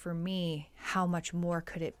painful for me, how much more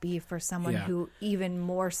could it be for someone who even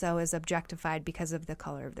more so is objectified because of the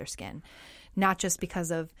color of their skin? Not just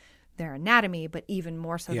because of their anatomy, but even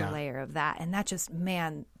more so the layer of that. And that just,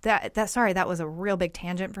 man, that was a real big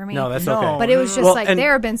tangent for me. No, that's okay. But it was just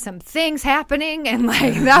there have been some things happening, and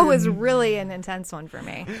like that was really an intense one for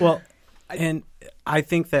me. Well, and I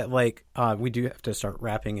think that like we do have to start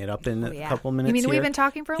wrapping it up in a couple minutes. You mean here. we've been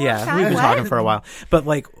talking for a long time? Yeah, we've been What? talking for a while. But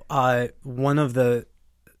like one of the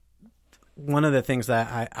things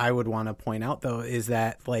that I would want to point out though is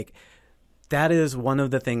that like that is one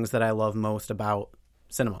of the things that I love most about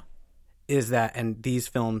cinema, is that, and these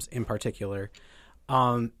films in particular,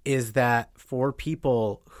 is that for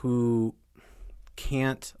people who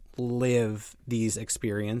can't live these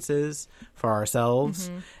experiences for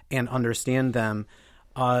ourselves and understand them,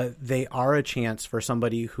 they are a chance for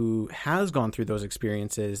somebody who has gone through those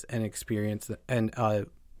experiences and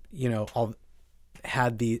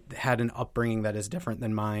had an upbringing that is different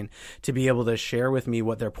than mine, to be able to share with me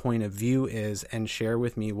what their point of view is and share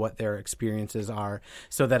with me what their experiences are,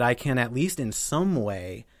 so that I can at least in some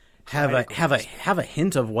way have a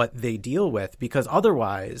hint of what they deal with. Because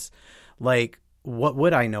otherwise, like, what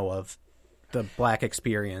would I know of the Black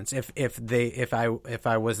experience if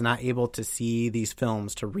I was not able to see these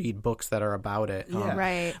films, to read books that are about it?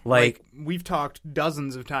 Right. Like we've talked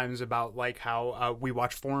dozens of times about like how we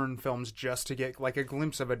watch foreign films just to get like a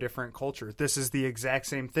glimpse of a different culture. This is the exact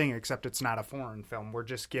same thing, except it's not a foreign film. We're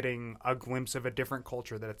just getting a glimpse of a different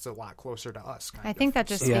culture that's a lot closer to us. I think that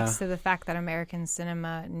just speaks to the fact that American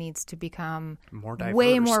cinema needs to become more diverse,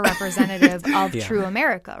 way more representative of true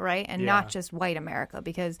America, right? And not just white America,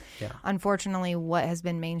 because unfortunately what has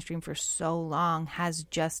been mainstream for so long has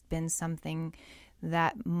just been something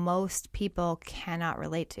that most people cannot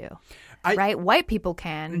relate to. Right? White people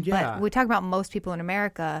can, but we talk about most people in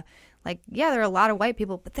America. like, yeah, there are a lot of white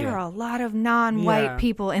people, but there Yeah. are a lot of non-white Yeah.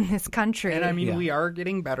 people in this country. And I mean, Yeah. we are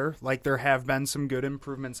getting better. Like, there have been some good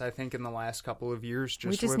improvements, I think, in the last couple of years.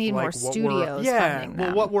 We just with, need like, more what studios funding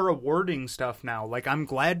them. what we're awarding stuff now. Like, I'm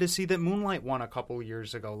glad to see that Moonlight won a couple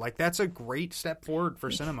years ago. Like, that's a great step forward for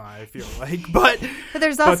cinema, I feel like. But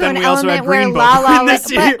there's also then an we also had element where Green La Book La Land,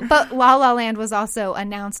 this year. but La La Land was also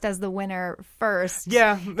announced as the winner first.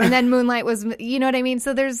 yeah. And then Moonlight was, you know what I mean?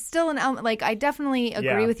 So there's still an element, like, I definitely agree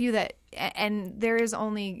Yeah. with you that, and there is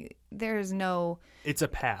no, It's a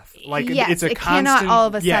path. Like Yes, it's a it constant. cannot all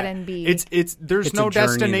of a yeah, sudden be- It's there's It's no a journey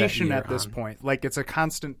that destination you're at this on. point. Like it's a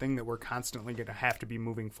constant thing that we're constantly going to have to be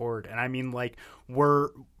moving forward. And I mean, like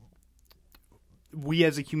we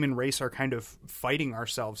as a human race are kind of fighting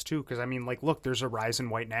ourselves too. Because I mean, like, look, there's a rise in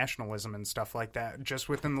white nationalism and stuff like that just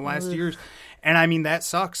within the last years. And I mean, that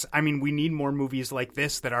sucks. I mean, we need more movies like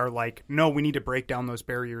this that are like, no, we need to break down those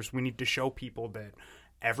barriers. We need to show people that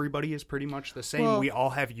everybody is pretty much the same. Well- We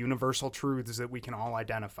all have universal truths that we can all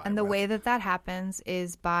identify and the with. way that happens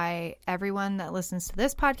is by everyone that listens to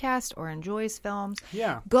this podcast or enjoys films.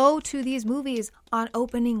 Yeah. Go to these movies on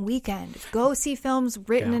opening weekend. Go see films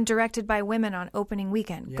written Yeah. and directed by women on opening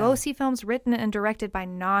weekend. Go see films written and directed by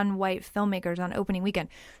non-white filmmakers on opening weekend.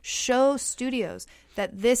 Show studios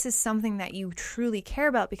that this is something that you truly care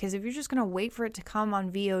about, because if you're just going to wait for it to come on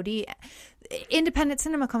VOD, independent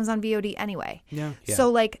cinema comes on VOD anyway. Yeah. So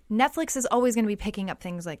like Netflix is always going to be picking up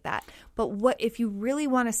things like that. But what if you really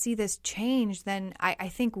want to see this change, then I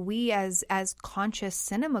think we as conscious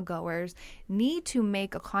cinema goers need to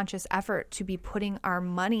make a conscious effort to be putting our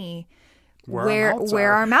money where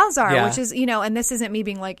our mouths are, Yeah. which is, you know, and this isn't me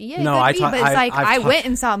being like, yeah, No, good I me, ta- but it's I- like I've I talked- went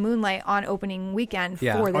and saw Moonlight on opening weekend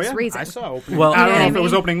Yeah. for Oh, this reason. I saw opening. Well- I don't You know know what if I it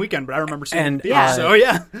was mean? opening weekend, but I remember seeing And, it. Yeah. So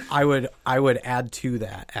yeah. I would add to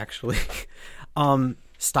that actually.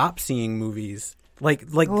 Stop seeing movies like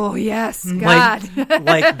Oh yes, like God.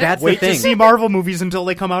 like that's Wait the thing. to see Marvel movies until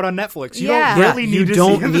they come out on Netflix. You Yeah. don't really you need to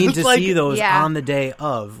don't see them. need to Like, see those Yeah. on the day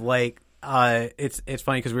of. Like it's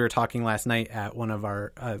funny because we were talking last night at one of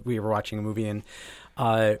our we were watching a movie and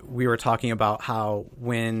we were talking about how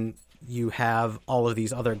when you have all of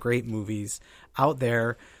these other great movies out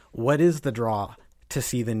there, what is the draw to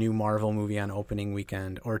see the new Marvel movie on opening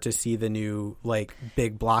weekend or to see the new like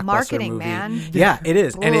big blockbuster Marketing, movie? man. Yeah, it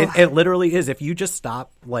is. And Ugh. it literally is. If you just stop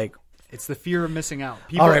like It's the fear of missing out.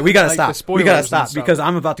 People all right, we gotta like the stop. We gotta spoilers and stop stuff. because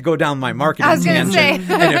I'm about to go down my marketing I was gonna tangent,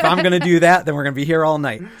 say. and if I'm gonna do that, then we're gonna be here all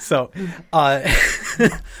night. So,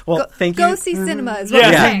 well, thank you. Go see cinema is what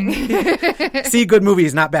Yeah. I'm saying. See good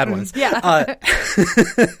movies, not bad ones. Yeah.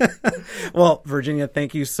 Well, Virginia,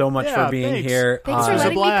 thank you so much Yeah, for being thanks. here. Thanks for was a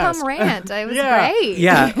letting me blast. come rant. It was Yeah. great.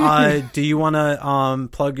 Yeah. Do you want to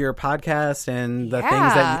plug your podcast and the things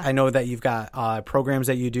that Yeah. I know that you've got programs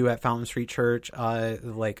that you do at Fountain Street Church,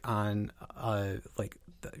 like on like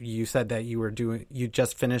you said that you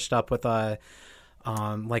just finished up with a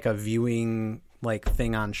viewing like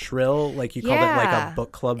thing on Shrill, like you called it like a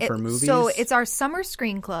book club for movies. So it's our summer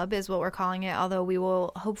screen club is what we're calling it, although we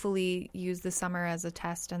will hopefully use the summer as a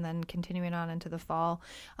test and then continuing on into the fall.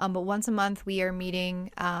 But once a month we are meeting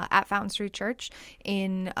at Fountain Street Church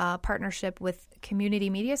in partnership with Community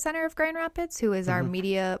Media Center of Grand Rapids, who is our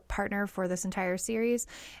media partner for this entire series.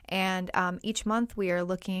 And each month we are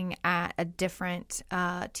looking at a different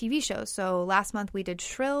TV show. So last month we did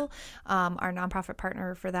Shrill. Our nonprofit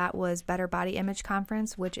partner for that was Better Body Image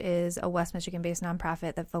Conference, which is a West Michigan-based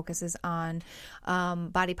nonprofit that focuses on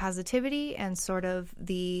body positivity and sort of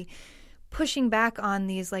the pushing back on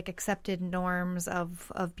these like accepted norms of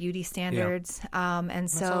beauty standards. And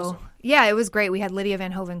so, awesome. yeah, it was great. We had Lydia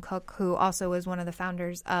Van Hoven Cook, who also is one of the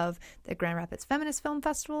founders of the Grand Rapids Feminist Film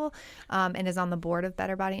Festival and is on the board of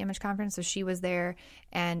Better Body Image Conference. So she was there.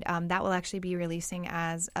 And that will actually be releasing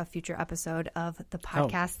as a future episode of the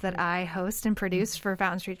podcast that I host and produce for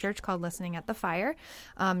Fountain Street Church called Listening at the Fire.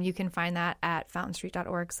 You can find that at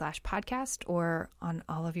fountainstreet.org/podcast or on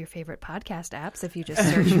all of your favorite podcast apps if you just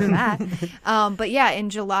search for that. But yeah, in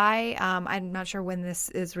July, I'm not sure when this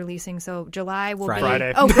is releasing. So July will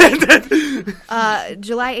Friday. be... Oh, great.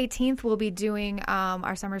 July 18th, we'll be doing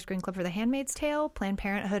our summer screen club for The Handmaid's Tale. Planned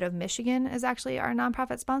Parenthood of Michigan is actually our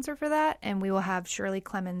nonprofit sponsor for that. And we will have Shirley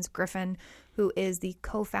Clemens Griffin, who is the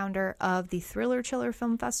co-founder of the Thriller Chiller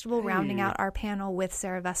Film Festival, rounding out our panel with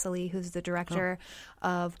Sarah Vesely, who's the director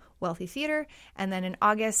of Wealthy Theater. And then in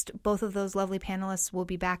August, both of those lovely panelists will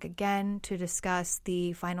be back again to discuss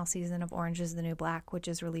the final season of Orange is the New Black, which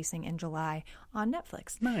is releasing in July on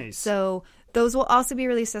Netflix. Nice. So those will also be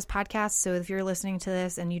released as podcasts. So if you're listening to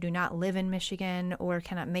this and you do not live in Michigan or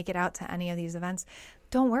cannot make it out to any of these events,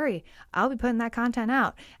 don't worry, I'll be putting that content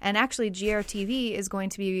out. And actually, GRTV is going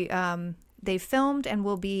to be, they filmed and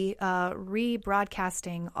will be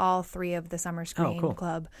rebroadcasting all 3 of the Summer Screen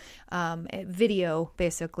Club video,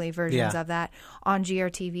 basically, versions of that on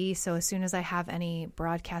GRTV. So as soon as I have any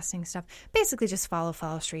broadcasting stuff, basically just follow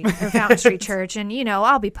Street or Fountain Street Church. And,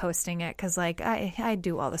 I'll be posting it because, like, I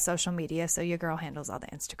do all the social media. So your girl handles all the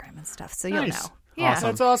Instagram and stuff. So you'll know. Yeah. Awesome.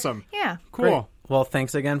 That's awesome. Yeah. Cool. Great. Well,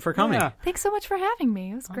 thanks again for coming. Yeah. Thanks so much for having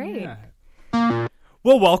me. It was great. Yeah.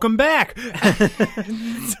 Well, welcome back.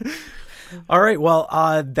 All right. Well,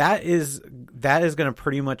 that is going to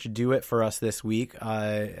pretty much do it for us this week.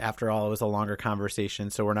 After all, it was a longer conversation,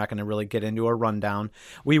 so we're not going to really get into a rundown.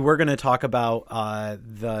 We were going to talk about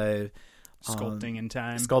the Sculpting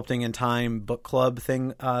in Time book club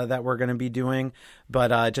thing that we're going to be doing,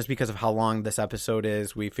 but just because of how long this episode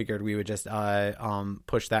is, we figured we would just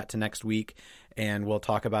push that to next week, and we'll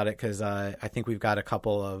talk about it because I think we've got a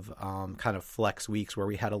couple of kind of flex weeks where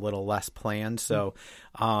we had a little less planned, so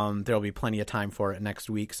there'll be plenty of time for it next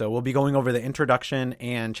week. So we'll be going over the introduction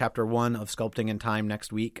and chapter 1 of Sculpting in Time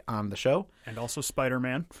next week on the show. And also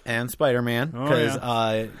Spider-Man. Because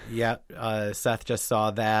Seth just saw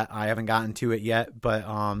that. I haven't gotten to it yet, but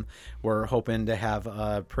we're hoping to have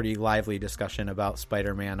a pretty lively discussion about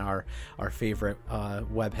Spider-Man, our favorite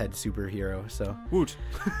webhead superhero. So, woot.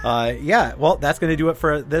 Well, that's going to do it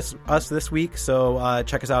for us this week. So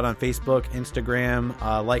check us out on Facebook,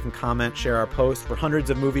 Instagram, like and comment, share our posts. For hundreds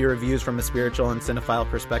of movie reviews from a spiritual and cinephile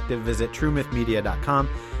perspective, visit truemythmedia.com,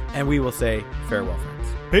 and we will say farewell, friends.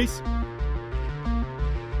 Peace.